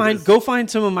 go find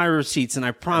some of my receipts, and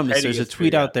I promise there's a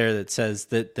tweet out there that says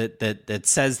that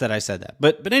says that I said that.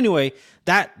 But anyway,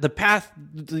 that the path,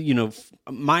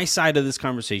 my side of this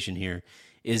conversation here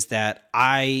is that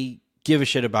I give a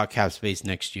shit about cap space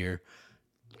next year.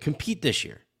 Compete this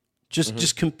year.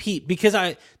 Just compete, because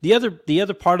the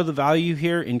other part of the value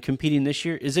here in competing this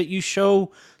year is that you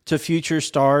show to future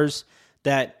stars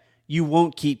that you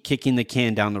won't keep kicking the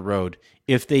can down the road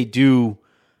if they do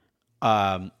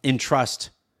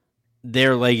entrust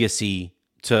their legacy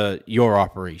to your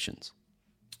operations.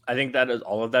 I think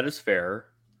all of that is fair.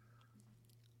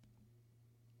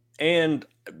 And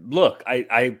look,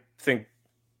 I think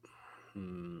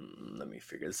let me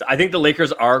figure this. I think the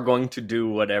Lakers are going to do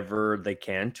whatever they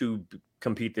can to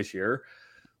compete this year.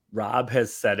 Rob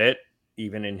has said it,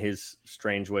 even in his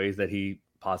strange ways that he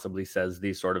possibly says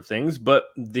these sort of things. But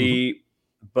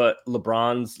but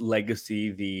LeBron's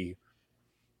legacy, the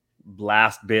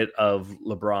last bit of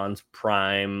LeBron's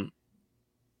prime,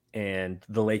 and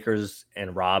the Lakers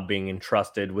and Rob being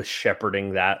entrusted with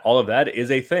shepherding that, all of that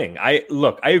is a thing. I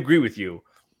agree with you,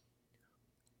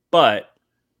 but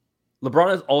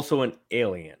LeBron is also an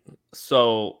alien.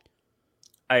 So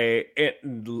I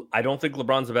don't think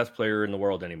LeBron's the best player in the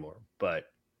world anymore, but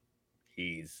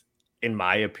he's, in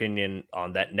my opinion,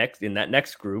 in that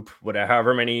next group,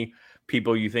 however many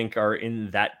people you think are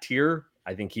in that tier,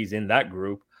 I think he's in that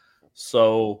group.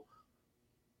 So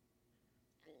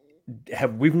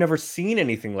we've never seen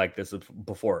anything like this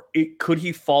before. Could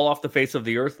he fall off the face of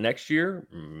the earth next year?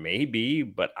 Maybe,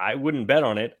 but I wouldn't bet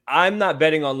on it. I'm not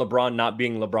betting on LeBron not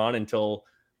being LeBron until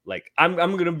I'm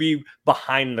going to be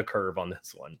behind the curve on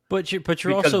this one. But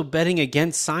you're also betting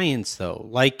against science, though.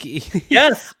 Like,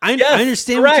 yes, I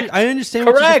understand. I understand.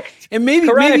 Correct. And maybe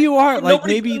you are like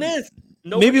maybe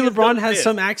Nobody LeBron has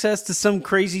some access to some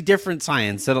crazy different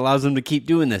science that allows him to keep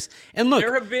doing this. And look,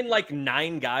 there have been like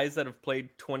 9 guys that have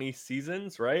played 20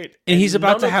 seasons, right? And he's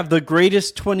about to have the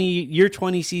greatest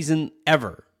 20 season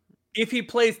ever. If he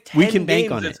plays 10 we can bank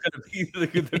games, on it's going to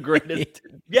be the greatest.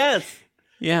 Yes.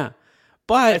 Yeah.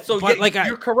 But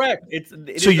you're correct.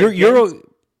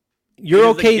 You're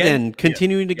okay then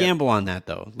continuing to gamble on that,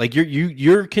 though. Like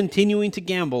you're continuing to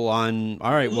gamble on.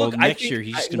 All right, well, next year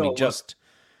he's just going to be just.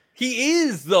 He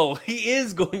is, though. He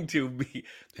is going to be.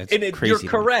 That's crazy. You're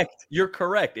correct. You're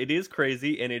correct. It is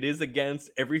crazy, and it is against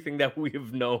everything that we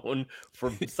have known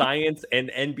from science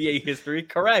and NBA history.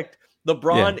 Correct.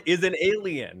 LeBron is an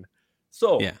alien.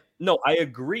 So, no, I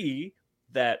agree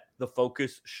that the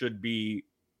focus should be,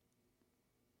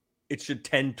 it should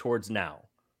tend towards now.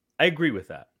 I agree with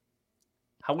that.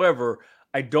 However,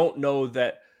 I don't know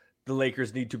that the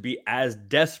Lakers need to be as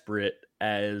desperate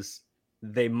as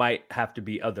they might have to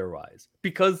be otherwise.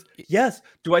 Because, yes,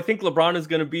 do I think LeBron is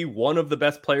going to be one of the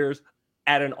best players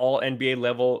at an all-NBA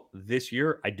level this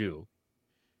year? I do.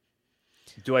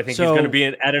 Do I think he's going to be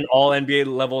at an all-NBA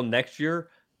level next year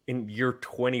in year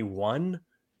 21?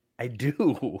 I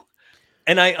do.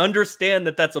 And I understand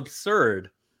that that's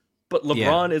absurd, but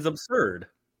LeBron is absurd.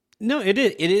 No, it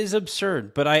is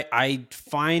absurd, but I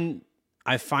find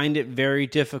it very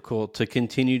difficult to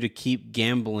continue to keep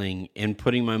gambling and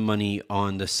putting my money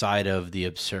on the side of the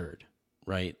absurd,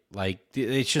 right? Like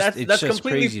it's just that's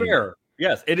completely crazy fair.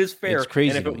 Yes, it is fair. It's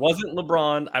crazy. And if it wasn't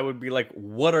LeBron, I would be like,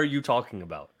 "What are you talking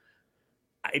about?"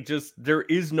 There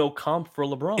is no comp for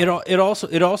LeBron. It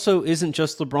also isn't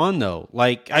just LeBron though.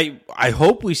 Like I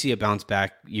hope we see a bounce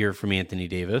back year from Anthony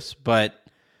Davis, but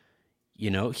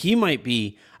he might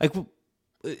be like.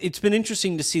 It's been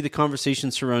interesting to see the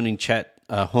conversation surrounding Chet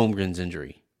Holmgren's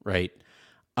injury, right?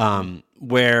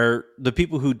 Where the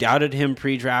people who doubted him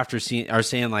pre-draft are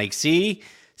saying like, see,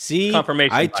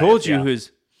 confirmation. I told you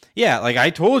I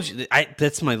told you.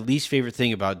 That's my least favorite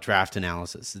thing about draft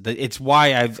analysis. It's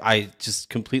why I just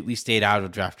completely stayed out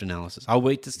of draft analysis. I'll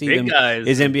wait to see big them guys,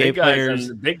 as NBA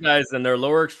players, big guys and their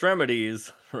lower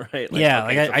extremities, right?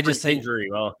 I just say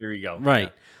injury. Well, here you go. Right. Yeah.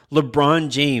 LeBron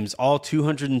James, all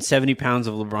 270 pounds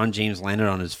of LeBron James landed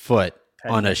on his foot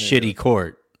on a shitty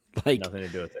court. Like nothing to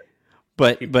do with it.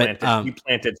 But he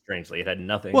planted strangely. It had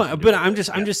nothing. Well, but I'm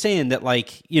just saying that,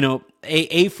 like, you know,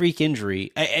 a freak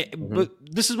injury. But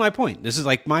this is my point. This is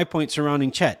like my point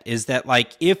surrounding Chet is that,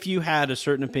 like, if you had a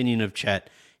certain opinion of Chet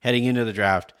heading into the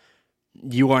draft,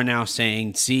 you are now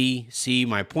saying, see,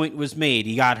 my point was made.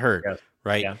 He got hurt,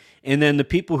 right? Yeah. And then the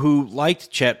people who liked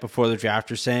Chet before the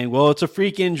draft are saying, well, it's a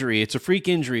freak injury. It's a freak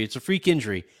injury. It's a freak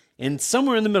injury. And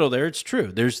somewhere in the middle there, it's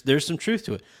true. There's some truth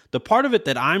to it. The part of it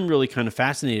that I'm really kind of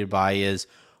fascinated by is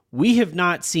we have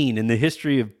not seen in the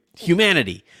history of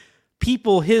humanity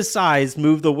people his size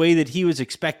move the way that he was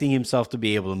expecting himself to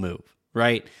be able to move,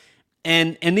 right?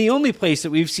 And the only place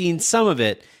that we've seen some of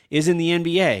it is in the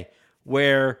NBA,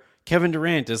 where Kevin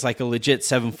Durant is like a legit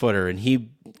 7-footer and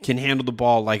he can handle the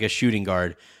ball like a shooting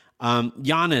guard.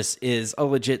 Giannis is a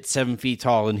legit 7 feet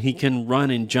tall and he can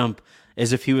run and jump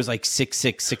as if he was like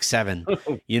 6'6",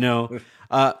 6'7", you know?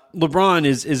 LeBron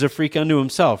is a freak unto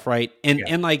himself, right?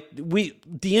 And like the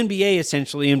NBA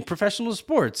essentially in professional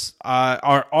sports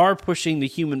are pushing the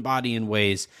human body in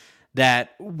ways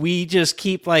that we just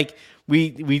keep like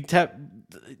you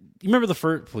remember the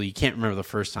first? Well, you can't remember the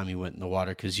first time you went in the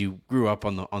water because you grew up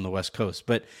on the West Coast.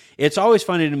 But it's always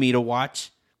funny to me to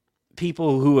watch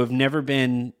people who have never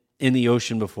been in the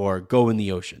ocean before go in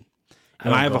the ocean.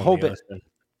 And I have a whole bit.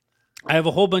 I have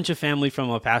a whole bunch of family from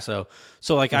El Paso.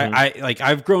 So like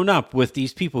I've grown up with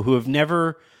these people who have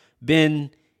never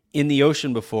been in the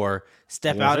ocean before.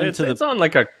 It's on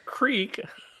like a creek.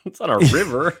 It's on a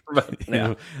river. But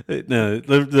no,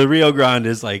 the Rio Grande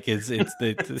is like it's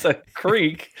a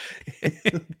creek.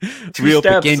 Rio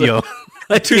Pequeño.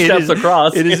 Two steps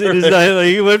across. It is not, like,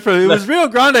 it was Rio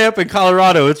Grande up in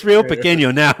Colorado. It's Rio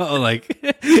Pequeño now. Like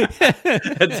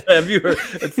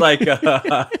it's like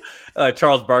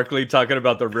Charles Barkley talking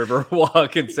about the river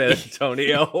walk in San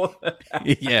Antonio.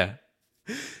 Yeah.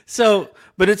 So,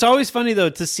 but it's always funny though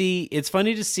to see. It's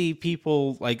funny to see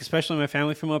people, like especially my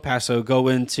family from El Paso, go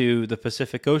into the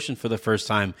Pacific Ocean for the first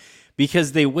time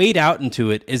because they wade out into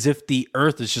it as if the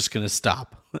Earth is just going to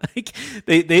stop. Like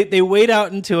they wade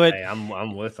out into it. Hey,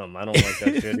 I'm with them. I don't like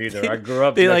that shit either. I grew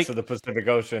up next to the Pacific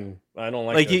Ocean. I don't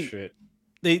like that shit.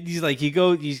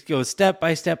 You go step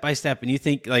by step by step, and you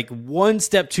think like one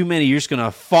step too many, you're just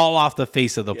gonna fall off the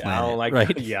face of the planet. I don't like right?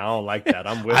 that. Yeah, I don't like that.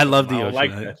 I'm with. I love the ocean.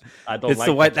 Like that. I don't it's like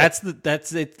the white. that.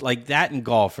 That's it. Like that and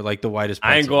golf are like the widest.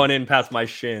 I ain't going in past my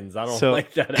shins. I don't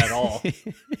like that at all.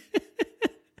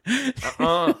 It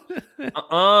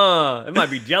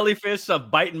might be jellyfish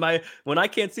biting when I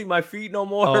can't see my feet no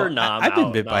more. I've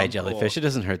been bit by a jellyfish. Cool. It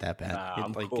doesn't hurt that bad.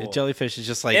 A jellyfish is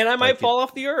just like, and I might fall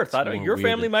off the earth. Your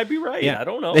family might be right. Yeah, I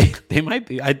don't know. They might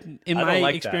be. In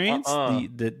my experience,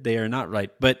 they are not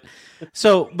right. But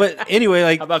anyway,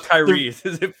 like how about Kyrie? Is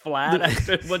it flat?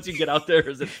 Once you get out there,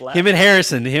 is it flat? Him and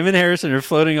Harrison are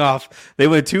floating off. They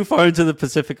went too far into the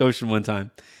Pacific Ocean one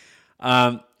time.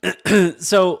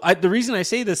 So the reason I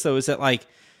say this though is that like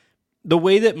the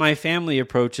way that my family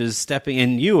approaches stepping,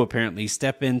 and you apparently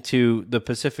step into the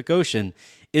Pacific Ocean,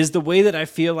 is the way that I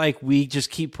feel like we just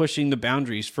keep pushing the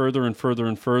boundaries further and further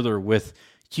and further with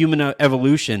human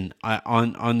evolution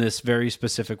on this very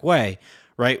specific way,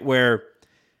 right? Where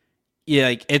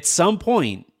like at some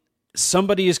point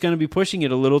somebody is going to be pushing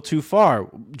it a little too far.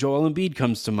 Joel Embiid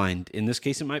comes to mind. In this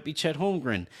case, it might be Chet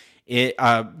Holmgren.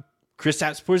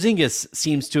 Kristaps Porzingis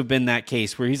seems to have been that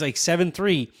case where he's like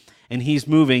 7'3" and he's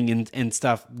moving and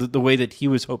stuff the way that he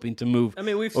was hoping to move. I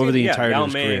mean, we've over seen the entire Yao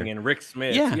career. Ming and Rick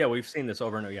Smith. Yeah, we've seen this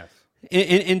over and over. Yes,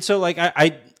 and so like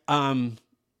I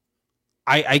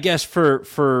guess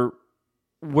for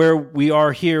where we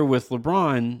are here with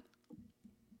LeBron,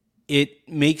 it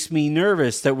makes me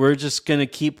nervous that we're just going to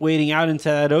keep wading out into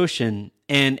that ocean,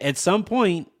 and at some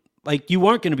point, like you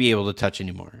aren't going to be able to touch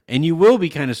anymore, and you will be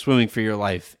kind of swimming for your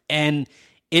life. And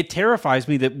it terrifies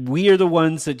me that we are the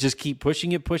ones that just keep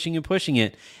pushing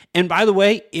it. And by the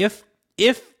way, if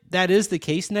that is the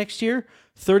case next year,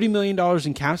 $30 million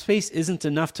in cap space isn't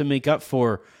enough to make up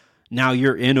for now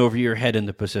you're in over your head in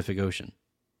the Pacific Ocean.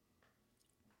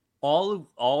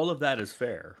 All of that is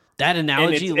fair. That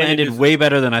analogy landed way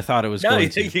better than I thought it was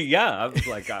going to. Yeah, I was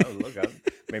like, look, I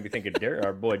made me think of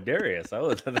our boy Darius. That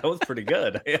was pretty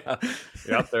good. Yeah,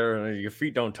 you're out there and your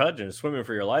feet don't touch and swimming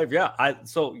for your life. Yeah,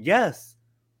 yes.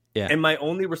 Yeah. And my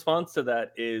only response to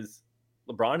that is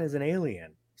LeBron is an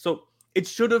alien. So it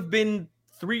should have been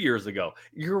 3 years ago.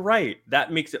 You're right.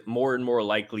 That makes it more and more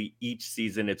likely each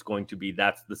season it's going to be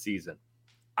that's the season.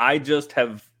 I just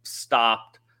have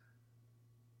stopped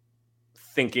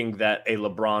thinking that a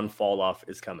LeBron fall off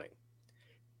is coming.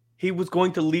 he was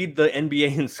going to lead the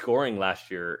NBA in scoring last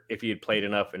year if he had played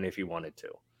enough and if he wanted to.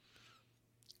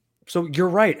 So you're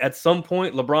right. At some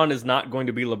point, LeBron is not going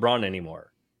to be LeBron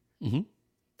anymore.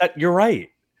 You're right.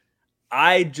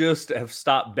 I just have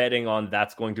stopped betting on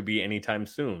that's going to be anytime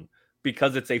soon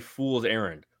because it's a fool's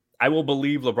errand. I will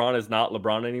believe LeBron is not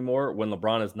LeBron anymore when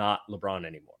LeBron is not LeBron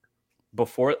anymore.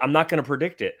 Before, I'm not going to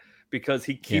predict it because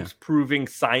he keeps proving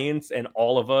science and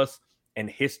all of us and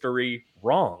history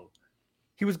wrong.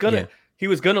 He was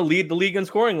gonna lead the league in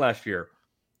scoring last year.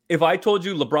 If I told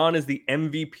you LeBron is the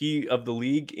MVP of the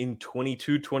league in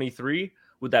 22-23,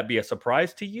 would that be a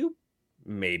surprise to you?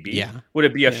 Maybe. Yeah. Would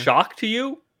it be a shock to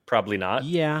you? Probably not.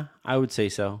 Yeah, I would say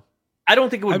so. I don't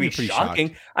think it would be shocking.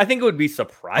 Shocked. I think it would be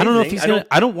surprising. I don't know if he's gonna.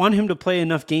 I don't want him to play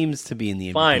enough games to be in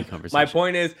the MVP conversation. My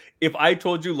point is, if I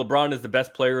told you LeBron is the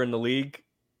best player in the league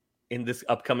in this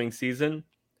upcoming season,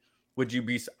 would you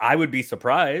be? I would be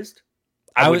surprised.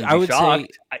 I would be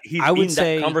shocked. He's in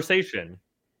that conversation.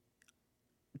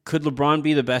 Could LeBron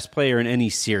be the best player in any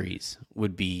series?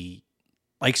 Would be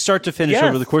like start to finish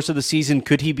over the course of the season.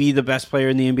 Could he be the best player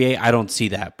in the NBA? I don't see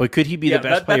that. But could he be the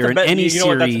best player in any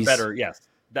series? That's better. Yes.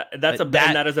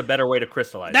 That is a better way to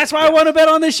crystallize. That's why I want to bet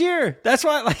on this year. That's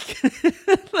why,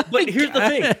 But here's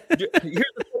the thing.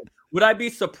 Would I be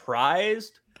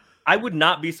surprised? I would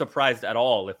not be surprised at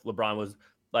all if LeBron was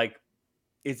like,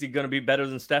 is he going to be better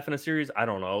than Steph in a series? I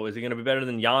don't know. Is he going to be better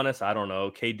than Giannis? I don't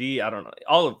know. KD? I don't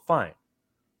know. Fine.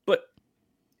 But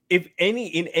in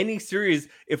any series,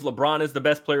 if LeBron is the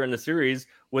best player in the series,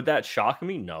 would that shock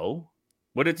me? No.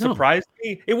 Would it surprise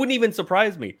me? It wouldn't even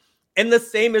surprise me. And the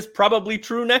same is probably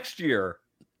true next year.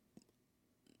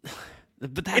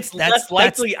 But that's less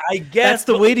likely, I guess. That's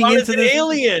the wading into the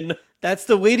alien. That's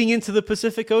the wading into the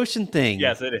Pacific Ocean thing.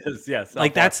 Yes, it is. Yes,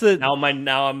 like that's the now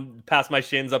I'm past my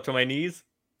shins up to my knees.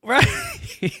 Right,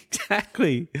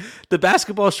 exactly. The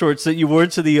basketball shorts that you wore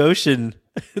to the ocean,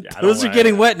 those are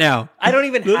getting wet now. I don't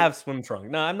even have swim trunks.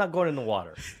 No, I'm not going in the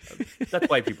water. That's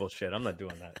white people shit. I'm not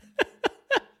doing that.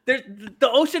 The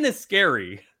ocean is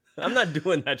scary. I'm not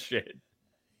doing that shit.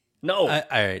 No. All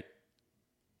right.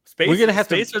 Space. We're gonna have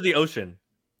space or the ocean?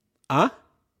 Huh?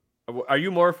 Are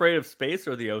you more afraid of space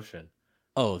or the ocean?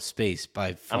 Oh, space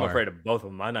by far. I'm afraid of both of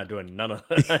them. I'm not doing none of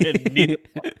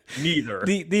neither.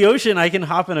 The ocean, I can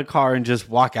hop in a car and just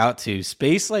walk out to.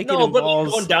 Space, like it involves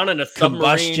but going down in a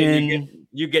combustion. Submarine.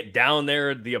 You get down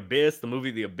there, the abyss, the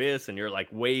movie The Abyss, and you're like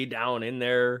way down in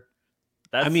there.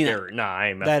 That's scary. Nah, I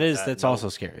ain't. That's also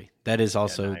scary. That is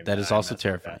also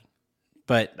terrifying.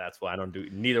 But that's why I don't do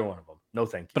neither one of them. No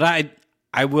thank you. But I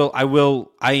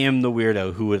am the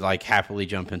weirdo who would like happily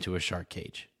jump into a shark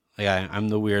cage. Like I'm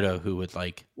the weirdo who would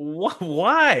like.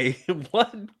 Why?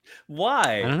 What? Why?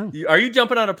 I don't know. Are you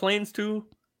jumping out of planes too?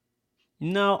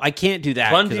 No, I can't do that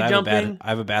because I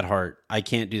have a bad heart. I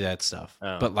can't do that stuff.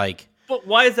 Oh. But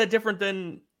why is that different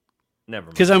than? Never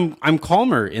mind. Because I'm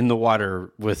calmer in the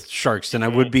water with sharks than I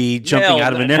would be jumping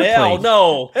out of an airplane.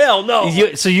 Hell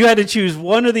no. So you had to choose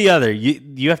one or the other.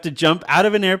 You have to jump out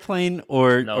of an airplane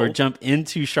or jump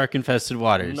into shark infested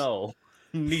waters. No,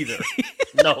 neither.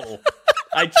 No,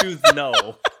 I choose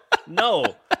no.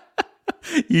 No.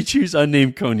 You choose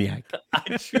unnamed cognac.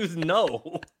 I choose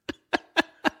no.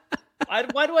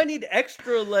 Why do I need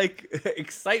extra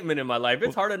excitement in my life?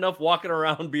 It's hard enough walking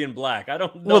around being black. I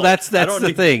don't know. Well, that's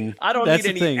the thing. I don't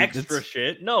need any extra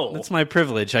shit. No, that's my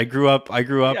privilege. I grew up.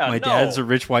 My dad's a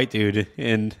rich white dude,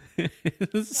 and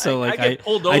so I get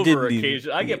pulled over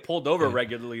occasionally. I get pulled over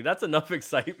regularly. That's enough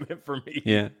excitement for me.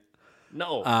 Yeah.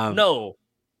 No. No.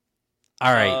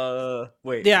 All right.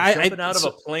 Wait. Yeah. Jumping out of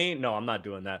a plane? No, I'm not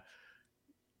doing that.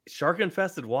 Shark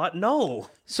infested what? No.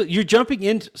 So you're jumping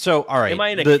into. So all right. Am I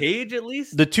in a cage at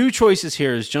least? The two choices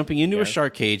here is jumping into a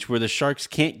shark cage where the sharks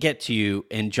can't get to you,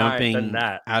 and jumping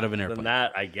out of an airplane. Then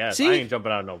that, I guess. See? I ain't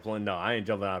jumping out of no plane. No, I ain't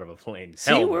jumping out of a plane.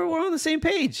 See, we're on the same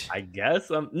page. I guess.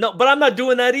 No, but I'm not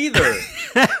doing that either.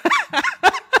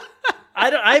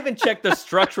 I haven't checked the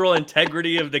structural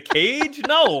integrity of the cage.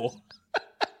 No.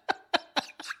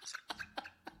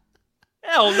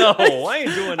 Hell no, I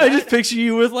ain't doing that. I just picture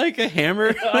you with like a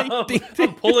hammer. I'm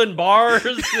pulling bars.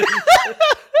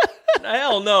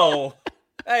 Hell no.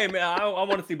 Hey, man, I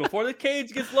want to see before the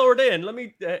cage gets lowered in. Let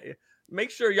me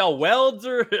make sure y'all welds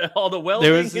are all the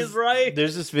welding is right.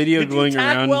 There's this video going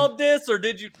around. Did you weld this or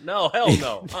did you? No, hell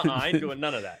no. I ain't doing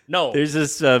none of that. No. There's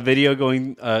this video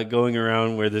going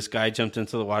around where this guy jumped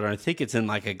into the water. I think it's in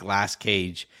like a glass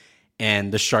cage,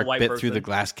 and the shark bit through the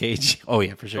glass cage. Oh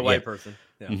yeah, for sure. A white person.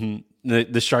 Yeah. Mm-hmm.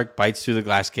 The shark bites through the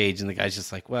glass cage, and the guy's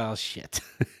just like, "Well, shit."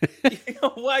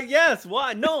 Why? Yes.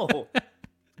 Why? No.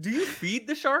 Do you feed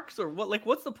the sharks or what? Like,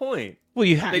 what's the point? Well,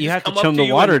 you have to chum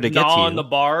the water to get to you. On the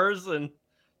bars and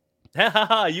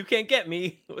you can't get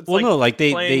me. It's no, like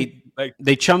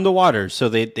they chum the water, so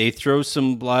they throw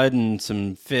some blood and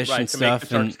some fish and to stuff, make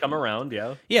the sharks come around.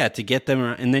 Yeah, to get them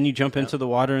around, and then you jump into the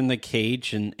water in the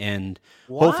cage, and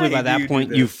hopefully by that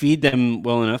point you feed them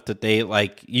well enough that they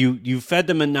you fed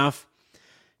them enough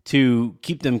to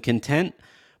keep them content.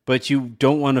 But you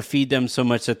don't want to feed them so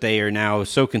much that they are now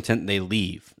so content they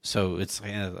leave. So it's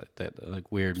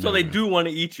like weird. So they do want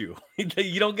to eat you.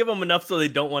 You don't give them enough so they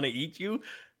don't want to eat you.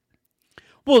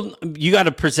 Well, you got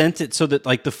to present it so that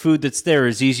like the food that's there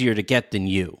is easier to get than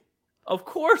you. Of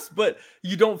course, but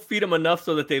you don't feed them enough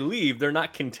so that they leave. They're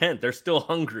not content. They're still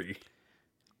hungry.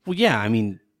 Well, yeah. I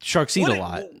mean, sharks eat a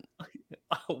lot.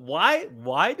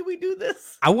 Why do we do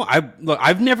this? Look,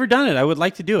 I've never done it. I would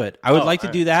like to do it. I would like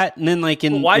to do that. And then like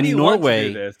in Norway, want to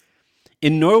do this?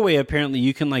 In Norway, apparently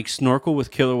you can like snorkel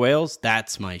with killer whales.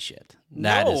 That's my shit.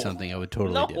 That is something I would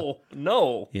totally do.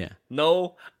 No. Yeah.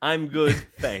 No, I'm good.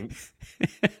 Thanks.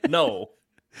 No.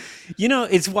 You know,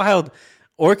 it's wild.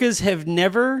 Orcas have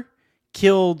never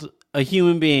killed a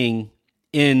human being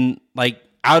in like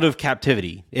out of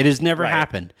captivity. It has never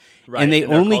happened. Right. And they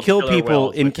only kill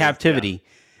people in captivity.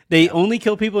 They only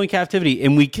kill people in captivity,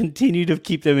 and we continue to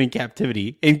keep them in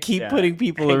captivity and keep putting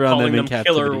people around them in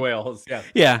captivity. Killer whales. Yeah.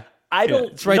 Yeah. I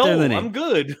don't. It's right there in the name. I'm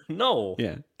good. No.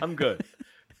 Yeah. I'm good.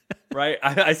 Right.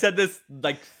 I said this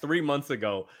like 3 months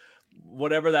ago.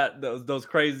 Whatever those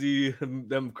crazy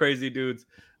dudes.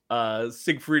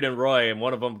 Siegfried and Roy, and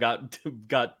one of them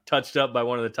got touched up by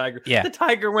one of the tigers. Yeah. The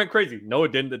tiger went crazy. No,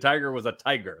 it didn't. The tiger was a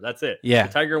tiger. That's it. Yeah.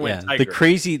 The tiger went tiger.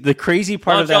 The crazy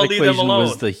part of that equation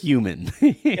was the human.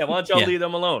 Yeah, why don't y'all leave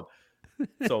them alone?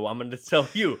 So I'm going to tell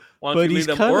you, why don't you leave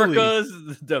them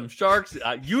orcas, them sharks?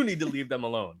 You need to leave them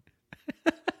alone.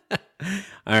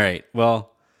 All right.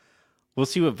 Well, we'll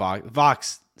see what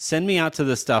Vox send me out to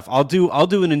this stuff. I'll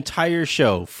do an entire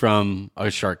show from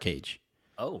a shark cage.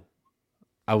 Oh.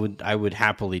 I would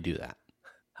happily do that.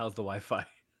 How's the Wi-Fi?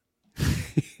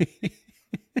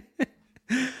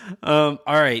 All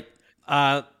right.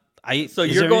 So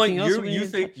you're going.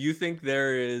 You think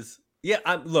there is? Yeah.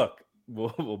 Look,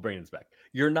 we'll bring this back.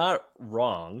 You're not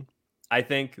wrong. I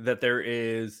think that there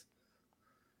is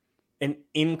an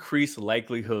increased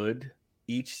likelihood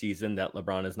each season that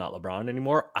LeBron is not LeBron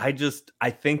anymore. I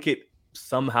think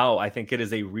it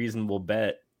is a reasonable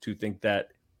bet to think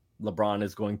that LeBron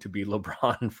is going to be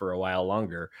LeBron for a while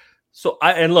longer. So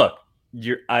I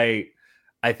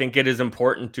think it is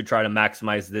important to try to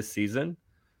maximize this season,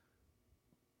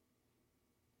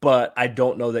 but I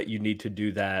don't know that you need to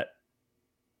do that.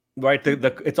 Right.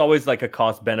 It's always like a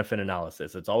cost benefit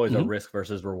analysis. It's always a risk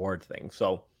versus reward thing.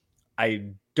 So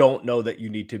I don't know that you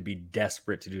need to be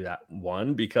desperate to do that.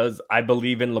 One, because I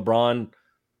believe in LeBron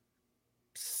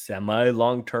semi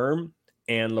long term,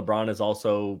 and LeBron has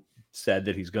also said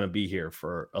that he's going to be here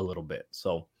for a little bit.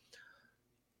 So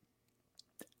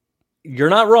you're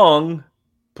not wrong,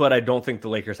 but I don't think the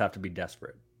Lakers have to be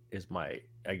desperate is my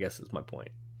point.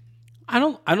 I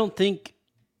don't think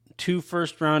 2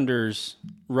 first-rounders,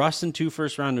 Russ and 2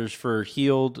 first-rounders for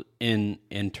Hield and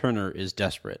Turner is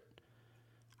desperate.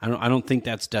 I don't think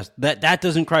that's that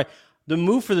doesn't cry. The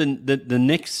move for the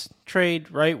Knicks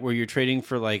trade, right, where you're trading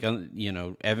for like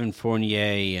Evan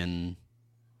Fournier and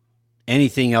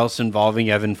anything else involving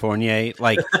Evan Fournier,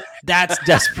 like that's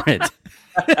desperate.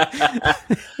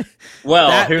 Well,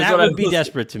 that would be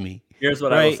desperate to me. Here's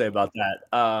what I will say about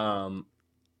that.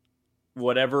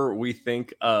 Whatever we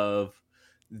think of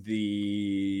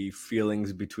the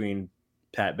feelings between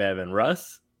Pat Bev and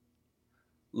Russ,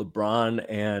 LeBron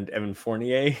and Evan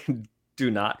Fournier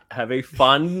do not have a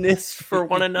fondness for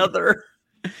one another.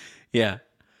 Yeah.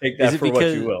 Take that for what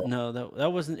you will. No,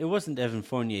 that wasn't. It wasn't Evan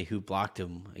Fournier who blocked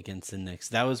him against the Knicks.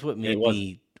 That was what made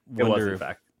me wonder. It was, in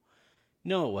fact.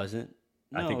 No, it wasn't.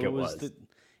 No, I think it was.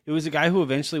 It was a guy who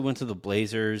eventually went to the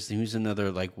Blazers. He was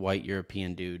another like white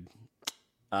European dude.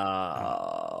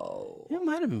 Oh, it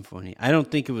might have been Fournier. I don't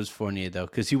think it was Fournier though,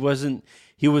 because he wasn't.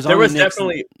 He was. There on was the Knicks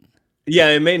definitely. Yeah,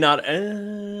 it may not.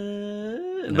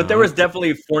 But there was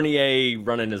definitely Fournier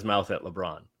running his mouth at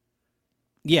LeBron.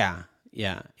 Yeah.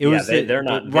 It was. They're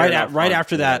not right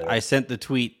after that. I sent the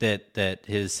tweet that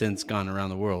has since gone around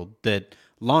the world that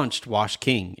launched Wash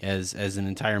King as an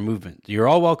entire movement. You're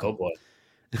all welcome.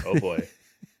 Oh boy.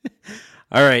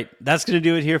 All right, that's going to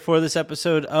do it here for this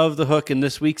episode of The Hook and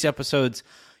this week's episodes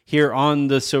here on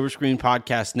the Silver Screen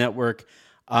Podcast Network.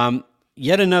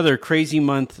 Yet another crazy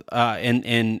month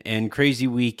and crazy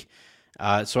week.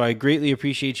 So I greatly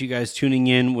appreciate you guys tuning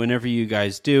in whenever you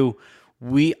guys do.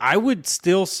 I would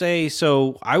still say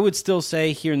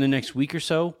here in the next week or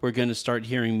so, we're going to start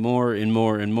hearing more and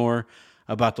more and more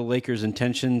about the Lakers'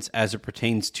 intentions as it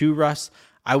pertains to Russ.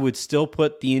 I would still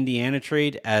put the Indiana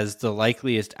trade as the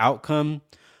likeliest outcome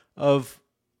of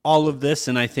all of this,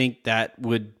 and I think that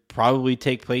would probably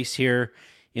take place here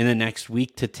in the next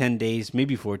week to 10 days,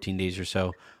 maybe 14 days or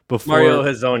so. Before Mario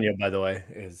Hezonja, by the way,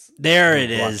 is there. It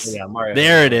is. Yeah, Mario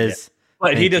there Hezonja, it is. Yeah.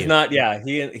 But he does not. Yeah,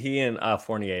 he and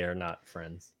Fournier are not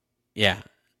friends. Yeah,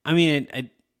 I mean,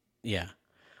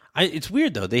 it's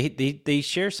weird though. They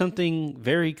share something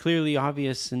very clearly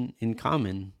obvious in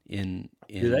common in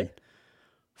Do they?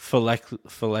 Follicle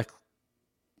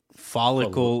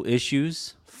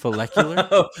issues,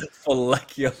 follicular,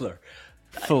 follicular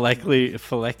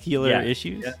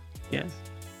issues. Yeah. Yes.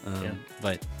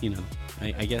 But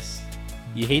I guess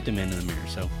you hate the man in the mirror.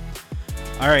 So,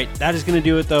 all right, that is going to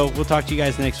do it though. We'll talk to you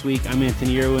guys next week. I'm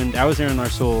Anthony Irwin. That was Aaron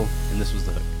Larsol, and this was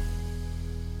The Hook.